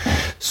Leonard.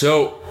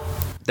 So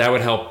that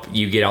would help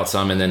you get out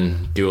some and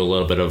then do a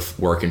little bit of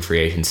work in free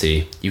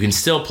agency. You can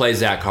still play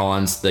Zach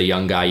Collins, the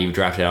young guy you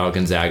drafted out of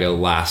Gonzaga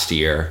last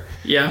year.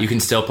 Yeah. You can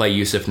still play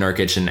Yusuf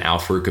Nurkic and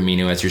Al-Farouq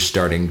Aminu as your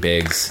starting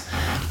bigs.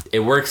 It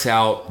works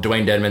out.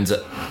 Dwayne Dedmon's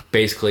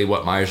basically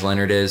what Myers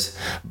Leonard is,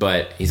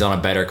 but he's on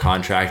a better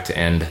contract,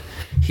 and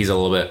he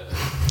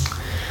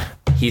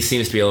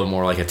seems to be a little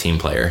more like a team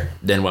player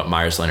than what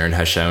Myers Leonard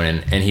has shown,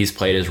 and he's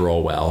played his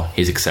role well.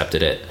 He's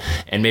accepted it.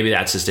 And maybe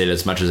that's just it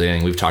as much as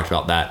anything. We've talked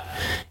about that.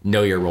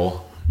 Know your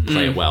role.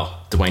 Play it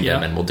well. Dwayne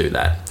Dedmon will do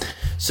that.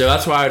 So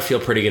that's why I would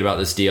feel pretty good about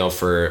this deal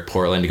for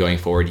Portland going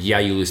forward. Yeah,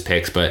 you lose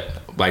picks, but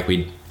like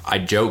I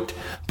joked,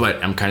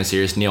 but I'm kind of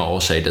serious. Neil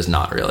Olshey does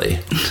not really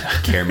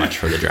care much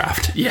for the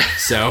draft. Yeah.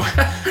 So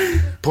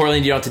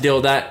Portland, you don't have to deal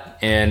with that,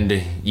 and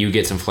you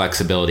get some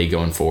flexibility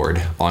going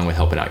forward, along with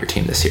helping out your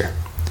team this year.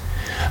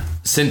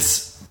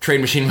 Since Trade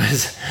Machine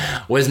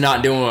was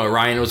not doing what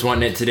Ryan was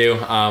wanting it to do,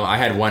 I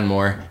had one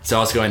more, so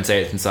I'll just go ahead and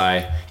say it since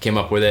I came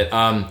up with it.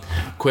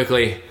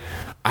 Quickly,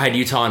 I had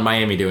Utah and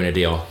Miami doing a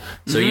deal.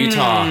 So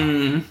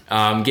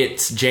Utah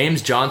gets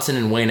James Johnson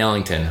and Wayne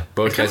Ellington,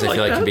 both guys I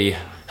feel like can be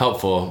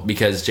helpful,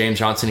 because James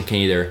Johnson can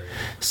either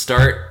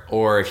start,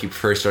 or if you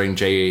prefer starting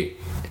Jay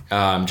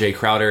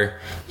Crowder,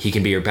 he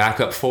can be your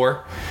backup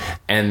for.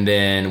 And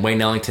then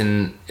Wayne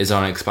Ellington is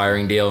on an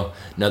expiring deal.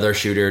 Another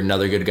shooter,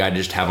 another good guy to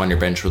just have on your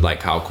bench with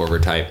like Kyle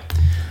Korver type.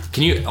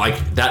 Can you,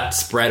 like, that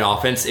spread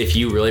offense, if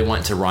you really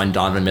want to run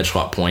Donovan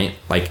Mitchell at point,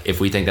 like, if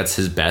we think that's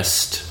his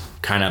best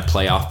kind of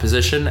playoff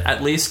position,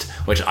 at least,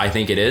 which I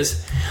think it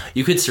is,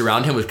 you could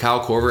surround him with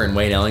Kyle Korver and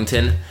Wayne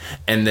Ellington,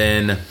 and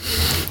then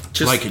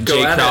just like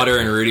Jay Crowder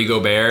and Rudy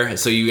Gobert.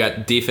 So you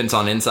got defense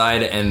on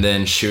inside and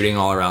then shooting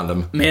all around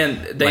them.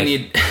 Man, they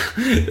need...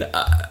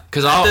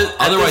 Because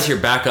otherwise your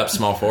backup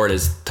small forward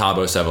is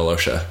Thabo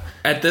Sefolosha.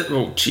 At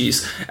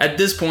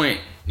this point,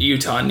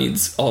 Utah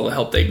needs all the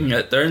help they can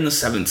get. They're in the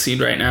 7th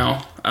seed right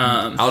now.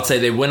 I would say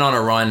they went on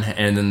a run,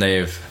 and then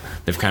they've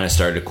kind of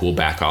started to cool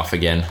back off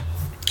again.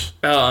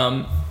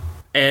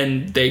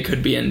 And they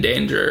could be in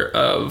danger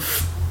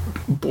of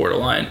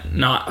borderline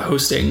not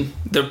hosting.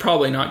 They're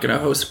probably not going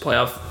to host a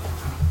playoff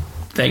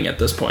thing at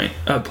this point,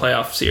 a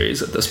playoff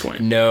series at this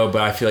point. No,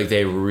 but I feel like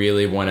they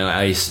really want to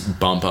at least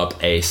bump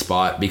up a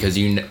spot, because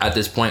at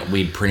this point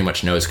we pretty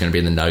much know it's going to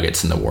be the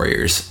Nuggets and the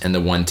Warriors and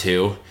the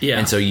 1-2. Yeah.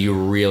 And so you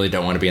really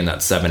don't want to be in that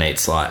 7-8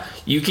 slot.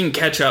 You can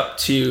catch up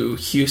to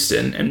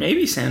Houston and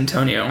maybe San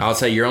Antonio. I'll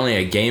say you're only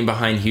a game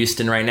behind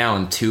Houston right now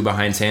and 2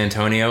 behind San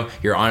Antonio.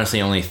 You're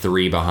honestly only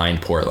 3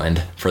 behind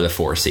Portland for the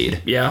 4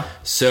 seed. Yeah.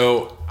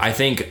 So I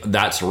think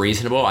that's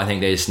reasonable. I think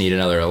they just need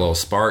another little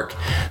spark.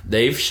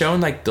 They've shown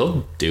like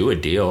they'll do a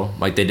deal,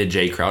 like they did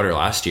Jay Crowder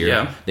last year.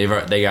 Yeah.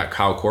 They got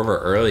Kyle Korver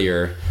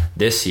earlier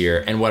this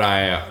year. And what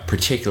I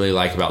particularly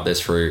like about this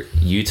for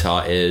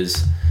Utah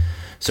is,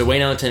 so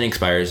Wayne Ellington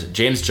expires.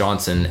 James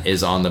Johnson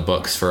is on the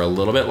books for a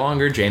little bit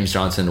longer. James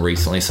Johnson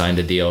recently signed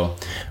a deal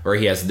where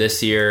he has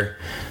this year,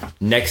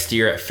 next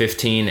year at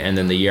 15, and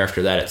then the year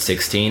after that at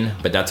 16.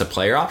 But that's a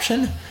player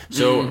option.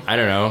 So I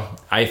don't know.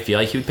 I feel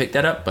like he would pick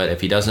that up, but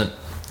if he doesn't,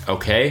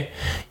 okay.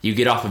 You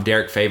get off of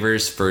Derek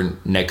Favors for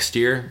next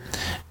year,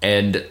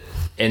 and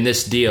in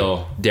this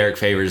deal, Derek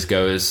Favors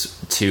goes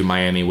to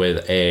Miami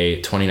with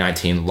a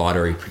 2019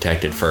 lottery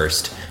protected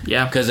first.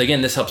 Yeah. Because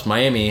again, this helps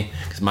Miami,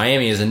 because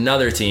Miami is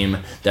another team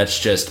that's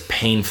just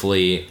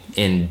painfully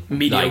in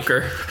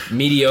mediocre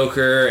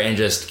and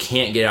just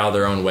can't get out of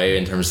their own way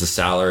in terms of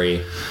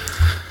salary.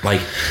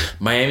 Like,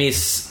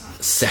 Miami's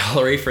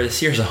salary for this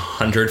year is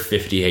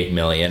 $158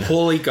 million.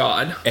 Holy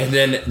God. And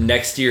then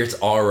next year it's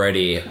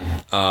already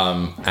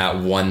at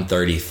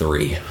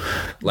 133.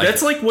 Like,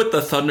 that's like what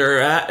the Thunder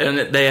are at,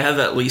 and they have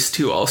at least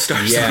 2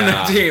 All-Stars on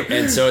that team.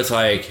 And so it's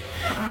like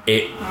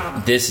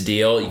this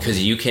deal,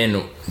 because you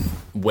can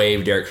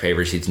waive Derek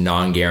Favors, he's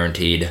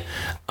non-guaranteed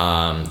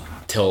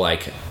till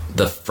like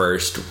the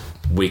first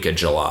week of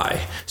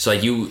July. So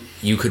like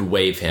you could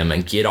waive him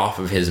and get off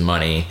of his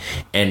money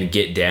and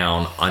get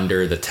down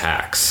under the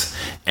tax.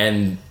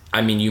 And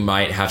I mean, you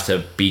might have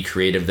to be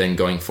creative then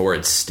going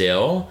forward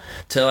still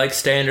to like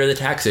stay under the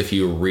tax if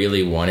you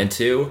really wanted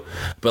to.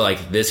 But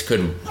like, this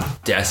could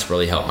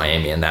desperately help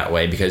Miami in that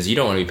way, because you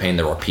don't want to be paying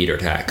the repeater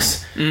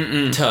tax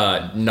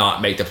to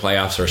not make the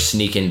playoffs or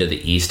sneak into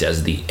the East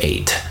as the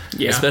 8.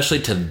 Yeah. Especially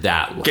to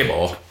that level.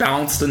 Get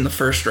bounced in the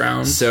first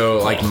round.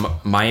 So like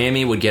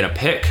Miami would get a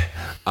pick.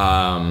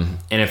 And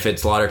if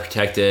it's lottery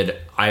protected,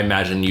 I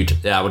imagine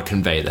that would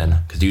convey then,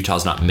 because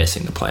Utah's not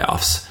missing the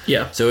playoffs.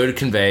 Yeah. So it would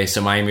convey.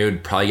 So Miami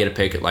would probably get a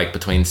pick at like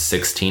between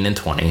 16 and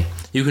 20.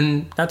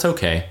 That's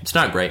okay. It's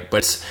not great, but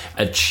it's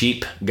a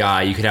cheap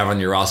guy you could have on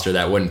your roster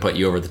that wouldn't put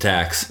you over the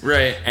tax.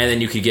 Right. And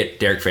then you could get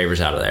Derek Favors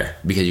out of there,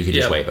 because you could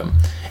just waive him.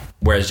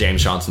 Whereas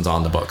James Johnson's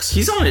on the books.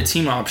 He's on a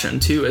team option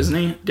too, isn't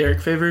he?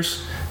 Derek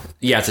Favors?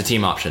 Yeah, it's a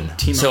team option.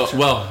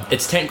 Well,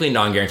 it's technically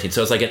non-guaranteed.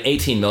 So it's like an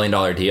 $18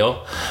 million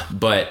deal,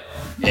 but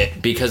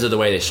because of the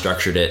way they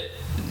structured it,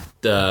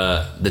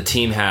 the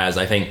team has,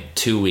 I think,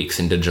 2 weeks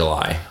into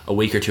July, a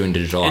week or 2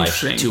 into July,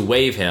 to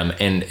waive him,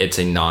 and it's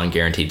a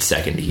non-guaranteed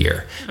second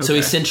year. Okay. So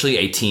essentially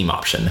a team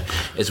option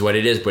is what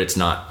it is, but it's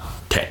not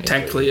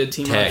technically a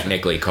team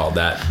technically option called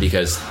that,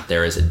 because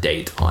there is a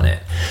date on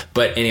it.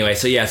 But anyway,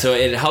 so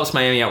it helps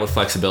Miami out with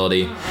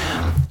flexibility.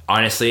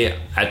 Honestly,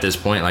 at this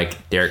point,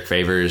 like, Derek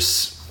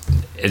Favors,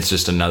 it's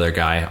just another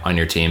guy on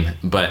your team,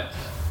 but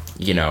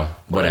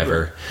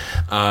whatever.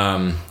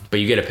 But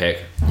you get a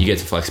pick, you get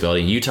some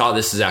flexibility. Utah,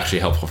 this is actually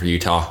helpful for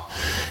Utah,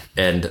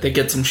 and they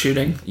get some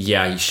shooting.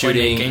 Yeah,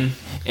 shooting,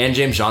 and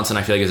James Johnson,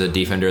 I feel like, is a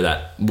defender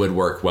that would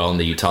work well in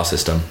the Utah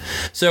system.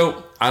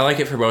 So I like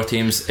it for both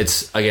teams.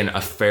 It's, again,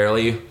 a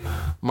fairly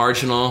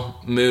marginal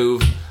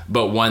move,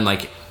 but one,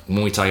 like,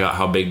 when we talk about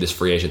how big this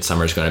free agent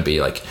summer is going to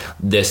be, like,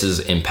 this is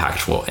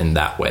impactful in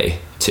that way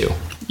too.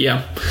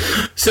 Yeah.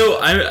 So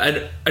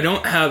I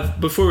don't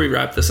have, before we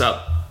wrap this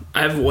up,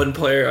 I have one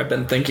player I've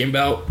been thinking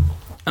about,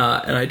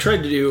 and I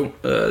tried to do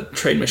a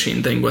trade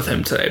machine thing with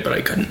him today, but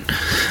I couldn't.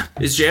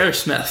 Is J.R.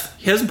 Smith.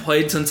 He hasn't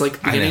played since like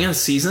the beginning of the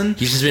season.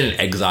 He's just been in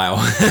exile.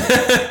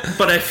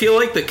 But I feel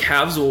like the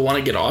Cavs will want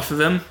to get off of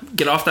him,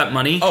 get off that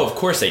money. Oh, of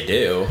course they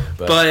do.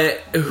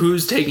 But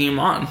who's taking him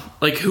on?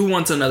 Like, who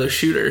wants another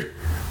shooter?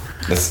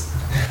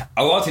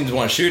 A lot of teams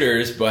want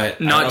shooters, but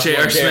not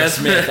J.R.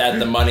 Smith at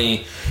the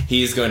money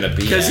he's going to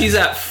be, because he's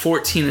at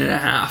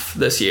 14.5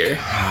 this year.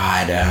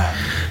 God.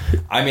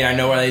 I mean, I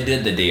know why they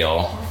did the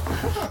deal,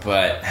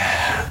 but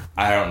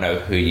I don't know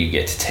who you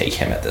get to take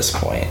him at this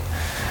point.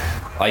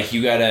 Like,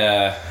 you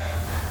gotta...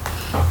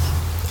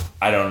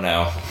 I don't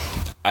know.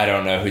 I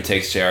don't know who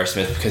takes J.R.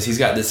 Smith because he's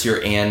got this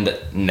year and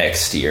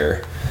next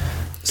year.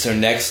 So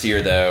next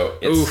year, though...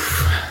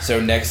 So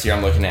next year,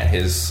 I'm looking at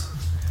his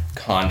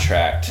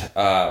contract.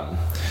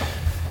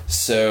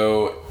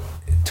 So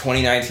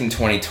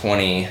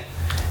 2019-2020,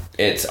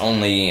 it's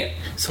only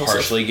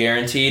partially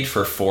guaranteed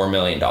for $4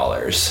 million.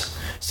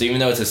 So even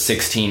though it's a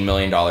 $16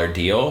 million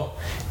deal,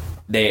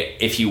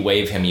 if you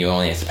waive him, you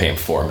only have to pay him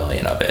 $4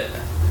 million of it.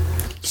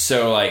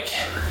 So, like,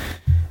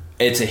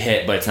 it's a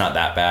hit, but it's not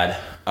that bad.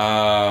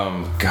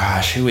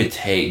 Gosh, who would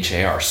take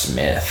J.R.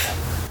 Smith?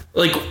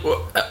 Like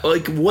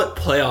what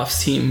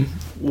playoffs team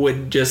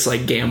would just,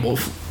 like, gamble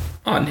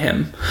on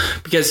him?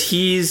 Because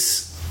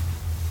he's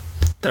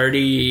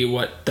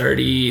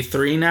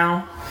 33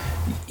 now?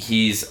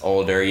 He's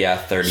older,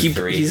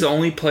 33. He's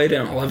only played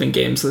in 11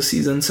 games this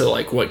season, so,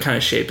 like, what kind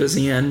of shape is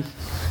he in?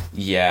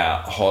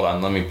 Yeah, hold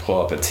on. Let me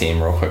pull up a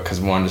team real quick because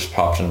one just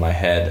popped into my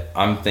head.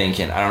 I'm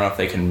thinking, I don't know if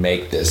they can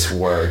make this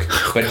work,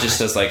 but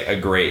just as, like, a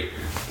great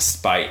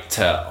spite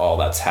to all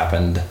that's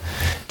happened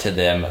to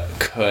them,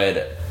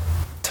 could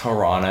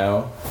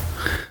Toronto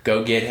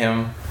go get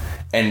him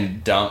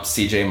and dump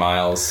CJ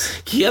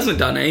Miles? He hasn't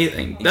done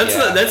anything.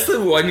 That's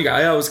the one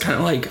guy I was kind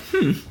of like,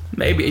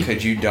 maybe.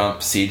 Could you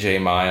dump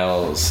CJ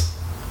Miles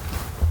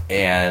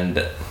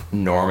and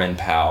Norman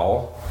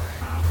Powell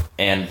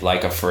and,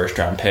 like, a first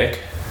round pick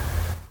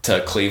to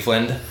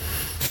Cleveland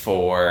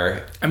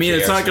for... I mean,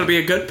 it's not going to be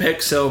a good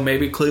pick, so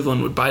maybe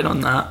Cleveland would bite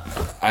on that.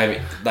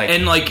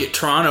 And, like,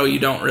 Toronto, you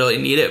don't really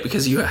need it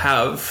because you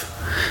have...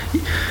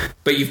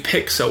 But you've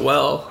picked so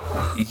well.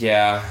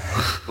 Yeah.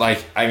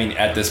 Like, I mean,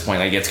 at this point,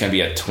 like, it's going to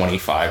be a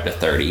 25 to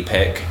 30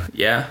 pick.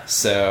 Yeah.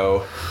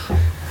 So,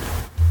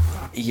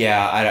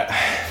 yeah, I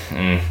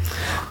don't...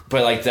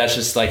 But, like, that's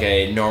just, like,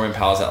 a... Norman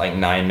Powell's at, like,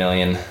 $9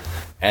 million,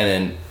 and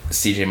then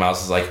CJ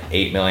Miles is, like,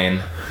 $8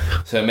 million.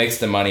 So it makes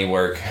the money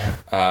work.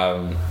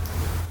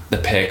 The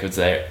pick was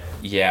there.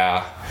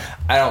 Yeah.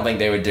 I don't think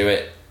they would do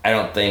it. I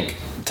don't think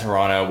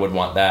Toronto would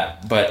want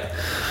that. But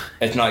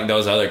it's not like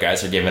those other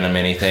guys are giving them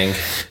anything.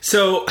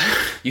 So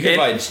you could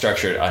probably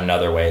structure it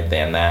another way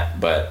than that.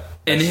 But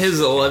in his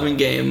 11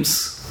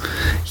 games,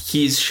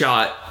 he's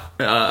shot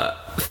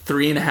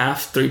 3.5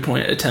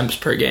 3-point attempts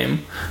per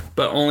game,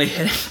 but only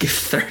hitting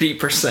 30%,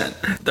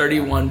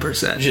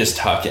 31%. Just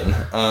talking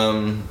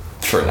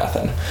for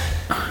nothing.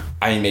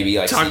 I mean, maybe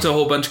like talked a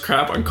whole bunch of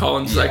crap on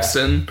Colin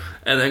Sexton,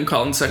 and then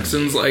Colin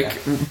Sexton's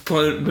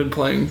been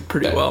playing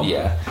pretty well.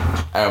 Yeah,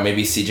 I don't know,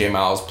 maybe CJ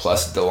Miles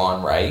plus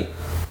DeLon Wright.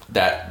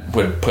 That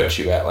would put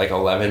you at like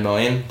 $11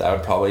 million. That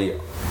would probably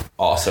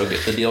also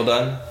get the deal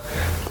done,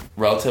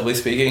 relatively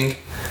speaking.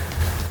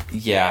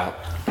 Yeah,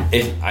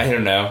 I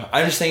don't know.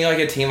 I'm just thinking like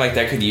a team like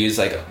that could use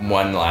like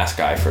one last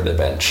guy for the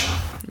bench.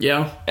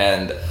 Yeah,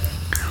 and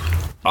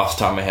off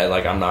the top of my head,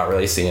 like, I'm not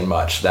really seeing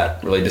much.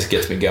 That really just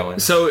gets me going.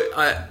 So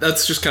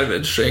that's just kind of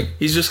interesting.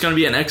 He's just going to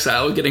be in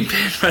exile getting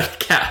paid by the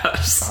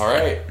Cavs. All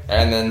right.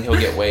 And then he'll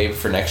get waived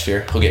for next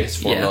year. He'll get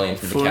his $4 million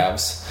from the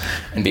Cavs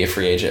and be a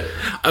free agent.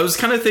 I was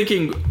kind of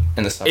thinking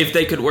if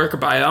they could work a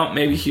buyout,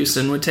 maybe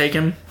Houston would take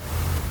him.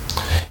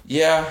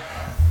 Yeah.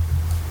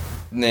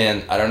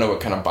 Then I don't know what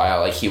kind of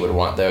buyout like he would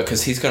want, though,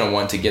 because he's going to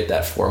want to get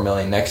that $4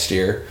 million next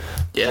year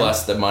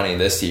plus the money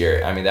this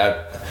year. I mean,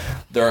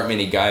 there aren't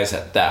many guys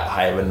at that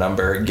high of a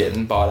number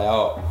getting bought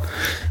out.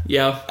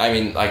 Yeah. I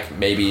mean, like,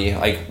 maybe,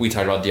 like, we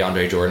talked about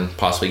DeAndre Jordan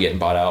possibly getting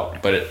bought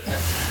out, but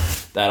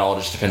that all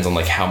just depends on,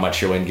 like, how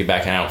much you're willing to get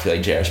back. And I don't feel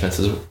like J.R. Smith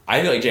is...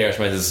 I feel like J.R.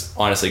 Smith is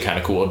honestly kind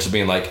of cool, just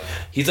being, like,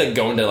 he's, like,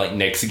 going to, like,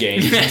 Knicks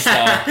games and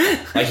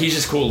stuff. Like, he's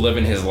just cool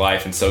living his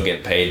life and still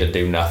getting paid to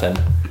do nothing.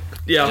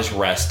 Yeah. Just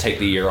rest, take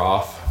the year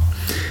off.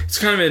 It's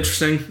kind of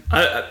interesting.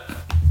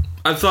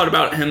 I've thought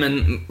about him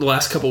in the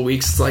last couple of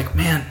weeks. It's like,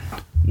 man...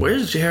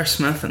 Where's J.R.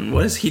 Smith and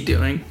what is he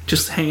doing?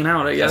 Just hanging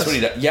out, I guess. That's what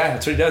he does. Yeah,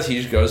 that's what he does. He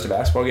just goes to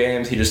basketball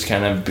games. He just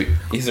kind of...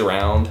 He's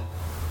around.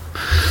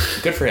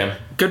 Good for him.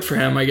 Good for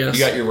him, I guess.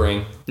 You got your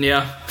ring.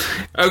 Yeah.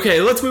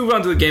 Okay, let's move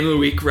on to the game of the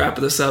week, wrap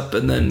this up,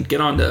 and then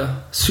get on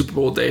to Super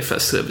Bowl day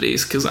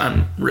festivities, because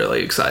I'm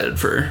really excited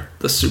for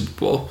the Super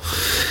Bowl.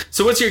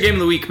 So what's your game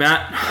of the week,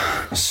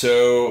 Matt?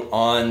 So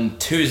on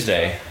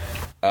Tuesday,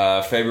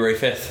 February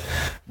 5th,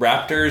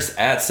 Raptors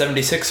at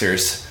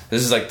 76ers.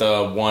 This is like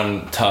the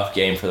one tough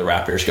game for the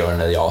Raptors going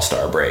into the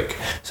All-Star break.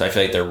 So I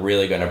feel like they're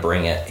really going to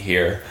bring it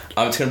here.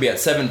 It's going to be at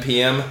 7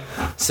 p.m.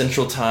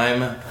 Central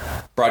Time,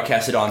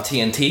 broadcasted on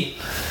TNT.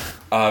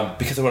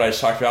 Because of what I just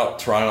talked about,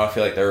 Toronto, I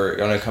feel like they're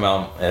going to come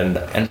out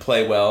and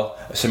play well,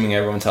 assuming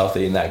everyone's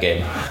healthy in that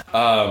game.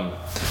 I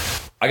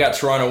got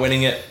Toronto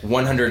winning it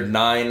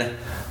 109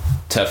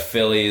 to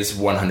Philly's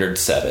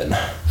 107.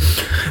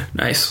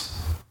 Nice.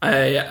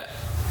 I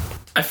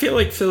feel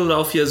like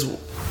Philadelphia's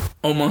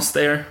almost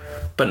there,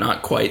 but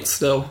not quite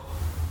still.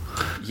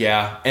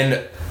 Yeah,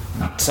 and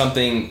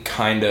something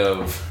kind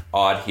of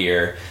odd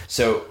here.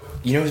 So,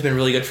 you know who's been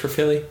really good for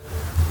Philly?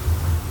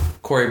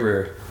 Corey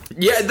Brewer.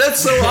 Yeah, that's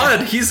so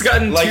odd. He's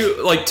gotten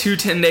two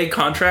 10-day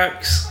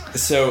contracts.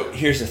 So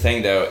here's the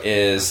thing, though,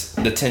 is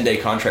the 10-day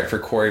contract for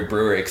Corey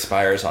Brewer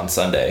expires on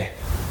Sunday.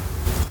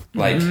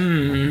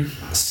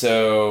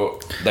 So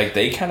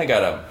they kind of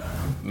gotta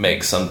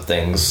make some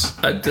things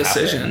a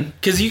decision,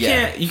 because you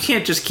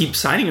can't just keep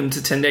signing him to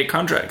 10-day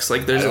contracts.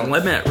 There's a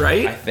limit,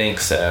 right? I think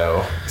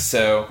so. This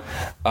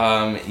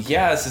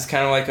is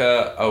kind of like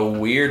a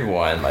weird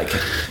one.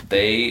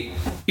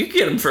 You can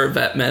get him for a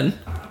vet, man.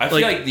 I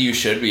feel like you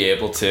should be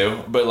able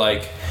to, but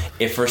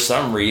if for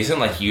some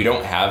reason you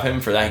don't have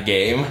him for that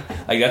game,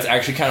 that's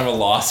actually kind of a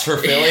loss for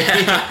Philly.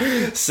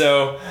 Yeah.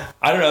 So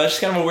I don't know. It's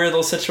just kind of a weird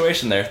little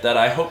situation there that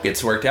I hope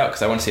gets worked out,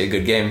 because I want to see a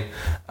good game.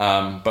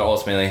 But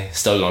ultimately,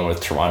 still going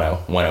with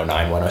Toronto,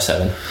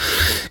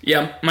 109-107.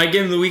 Yeah, my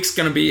game of the week's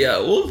going to be a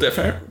little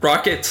different.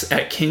 Rockets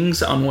at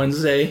Kings on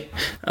Wednesday.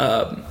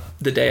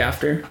 The day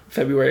after,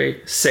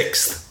 February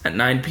 6th at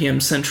 9 p.m.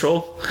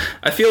 Central.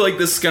 I feel like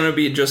this is going to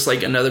be just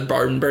another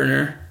barn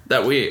burner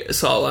that we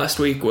saw last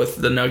week with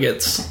the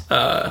Nuggets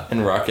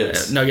and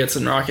Rockets. Nuggets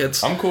and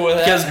Rockets. I'm cool with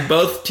that. Because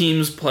both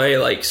teams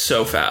play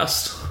so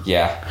fast.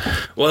 Yeah.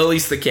 Well, at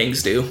least the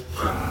Kings do.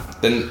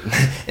 Then,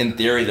 in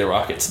theory, the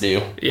Rockets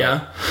do.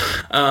 Yeah.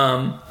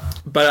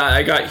 But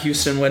I got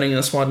Houston winning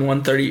this one,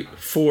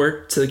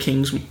 134 to the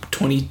Kings,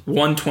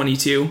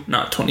 122,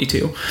 not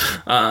 22.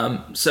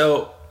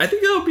 So I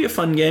think that'll be a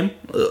fun game.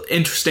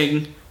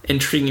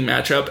 Intriguing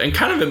matchup, and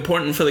kind of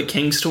important for the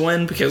Kings to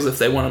win, because if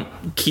they want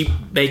to keep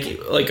making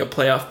a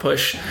playoff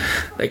push,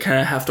 they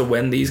kind of have to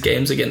win these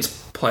games against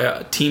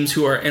teams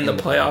who are in the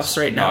playoffs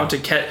right now to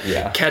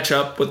catch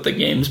up with the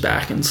games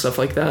back and stuff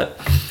like that.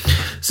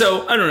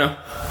 So I don't know.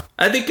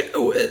 I think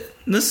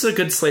this is a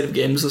good slate of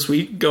games this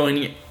week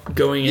going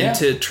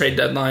into trade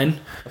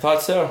deadline. I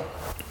thought so.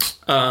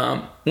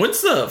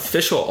 When's the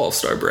official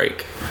All-Star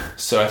break?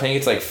 So I think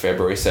it's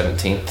February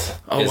 17th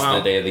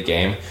the day of the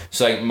game.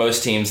 So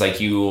most teams,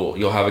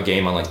 you'll have a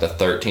game on the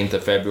 13th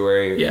of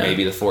February,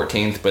 maybe the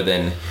 14th, but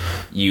then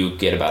you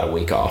get about a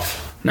week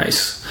off.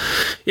 Nice.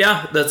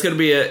 Yeah, it's gonna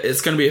be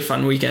a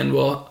fun weekend.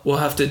 We'll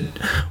have to,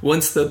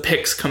 once the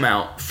picks come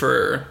out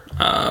for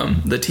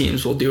the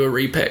teams, we'll do a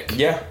repick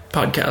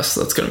podcast.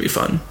 That's gonna be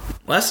fun.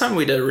 Last time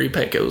we did a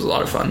repick, it was a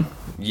lot of fun.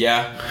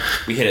 Yeah,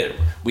 we hit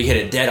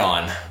it dead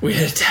on. We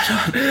did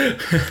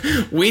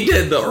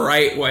the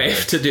right way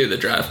to do the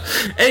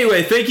draft.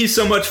 Anyway, thank you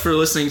so much for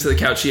listening to the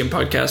Couch GM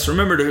podcast.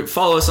 Remember to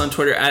follow us on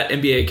Twitter at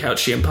NBA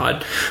Couch GM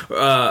Pod.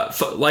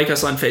 Like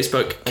us on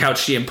Facebook,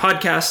 Couch GM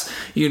Podcast.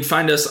 You can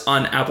find us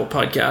on Apple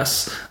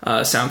Podcasts,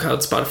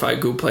 SoundCloud, Spotify,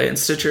 Google Play, and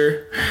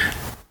Stitcher.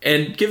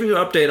 And giving you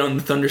an update on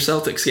the Thunder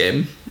Celtics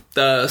game.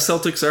 The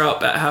Celtics are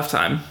up at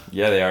halftime.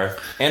 Yeah, they are.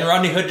 And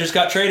Rodney Hood just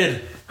got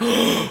traded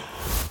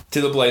to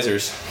the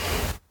Blazers.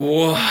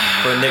 Whoa.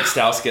 For Nick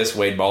Stauskas,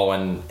 Wade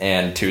Baldwin,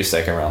 and 2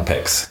 second-round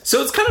picks.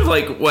 So it's kind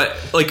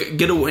of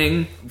get a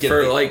wing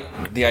for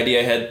the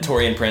idea had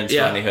Taurean Prince,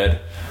 Rodney Hood.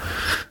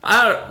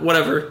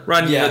 Whatever.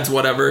 Rodney Hood's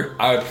whatever.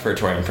 I would prefer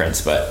Taurean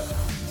Prince, but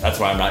that's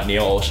why I'm not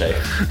Neil Olshey.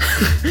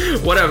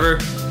 Whatever.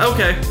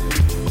 Okay.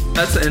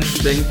 That's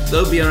interesting.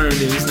 They'll be on our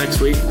news next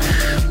week.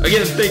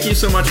 Again, thank you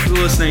so much for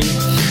listening,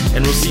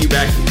 and we'll see you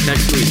back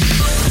next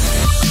week.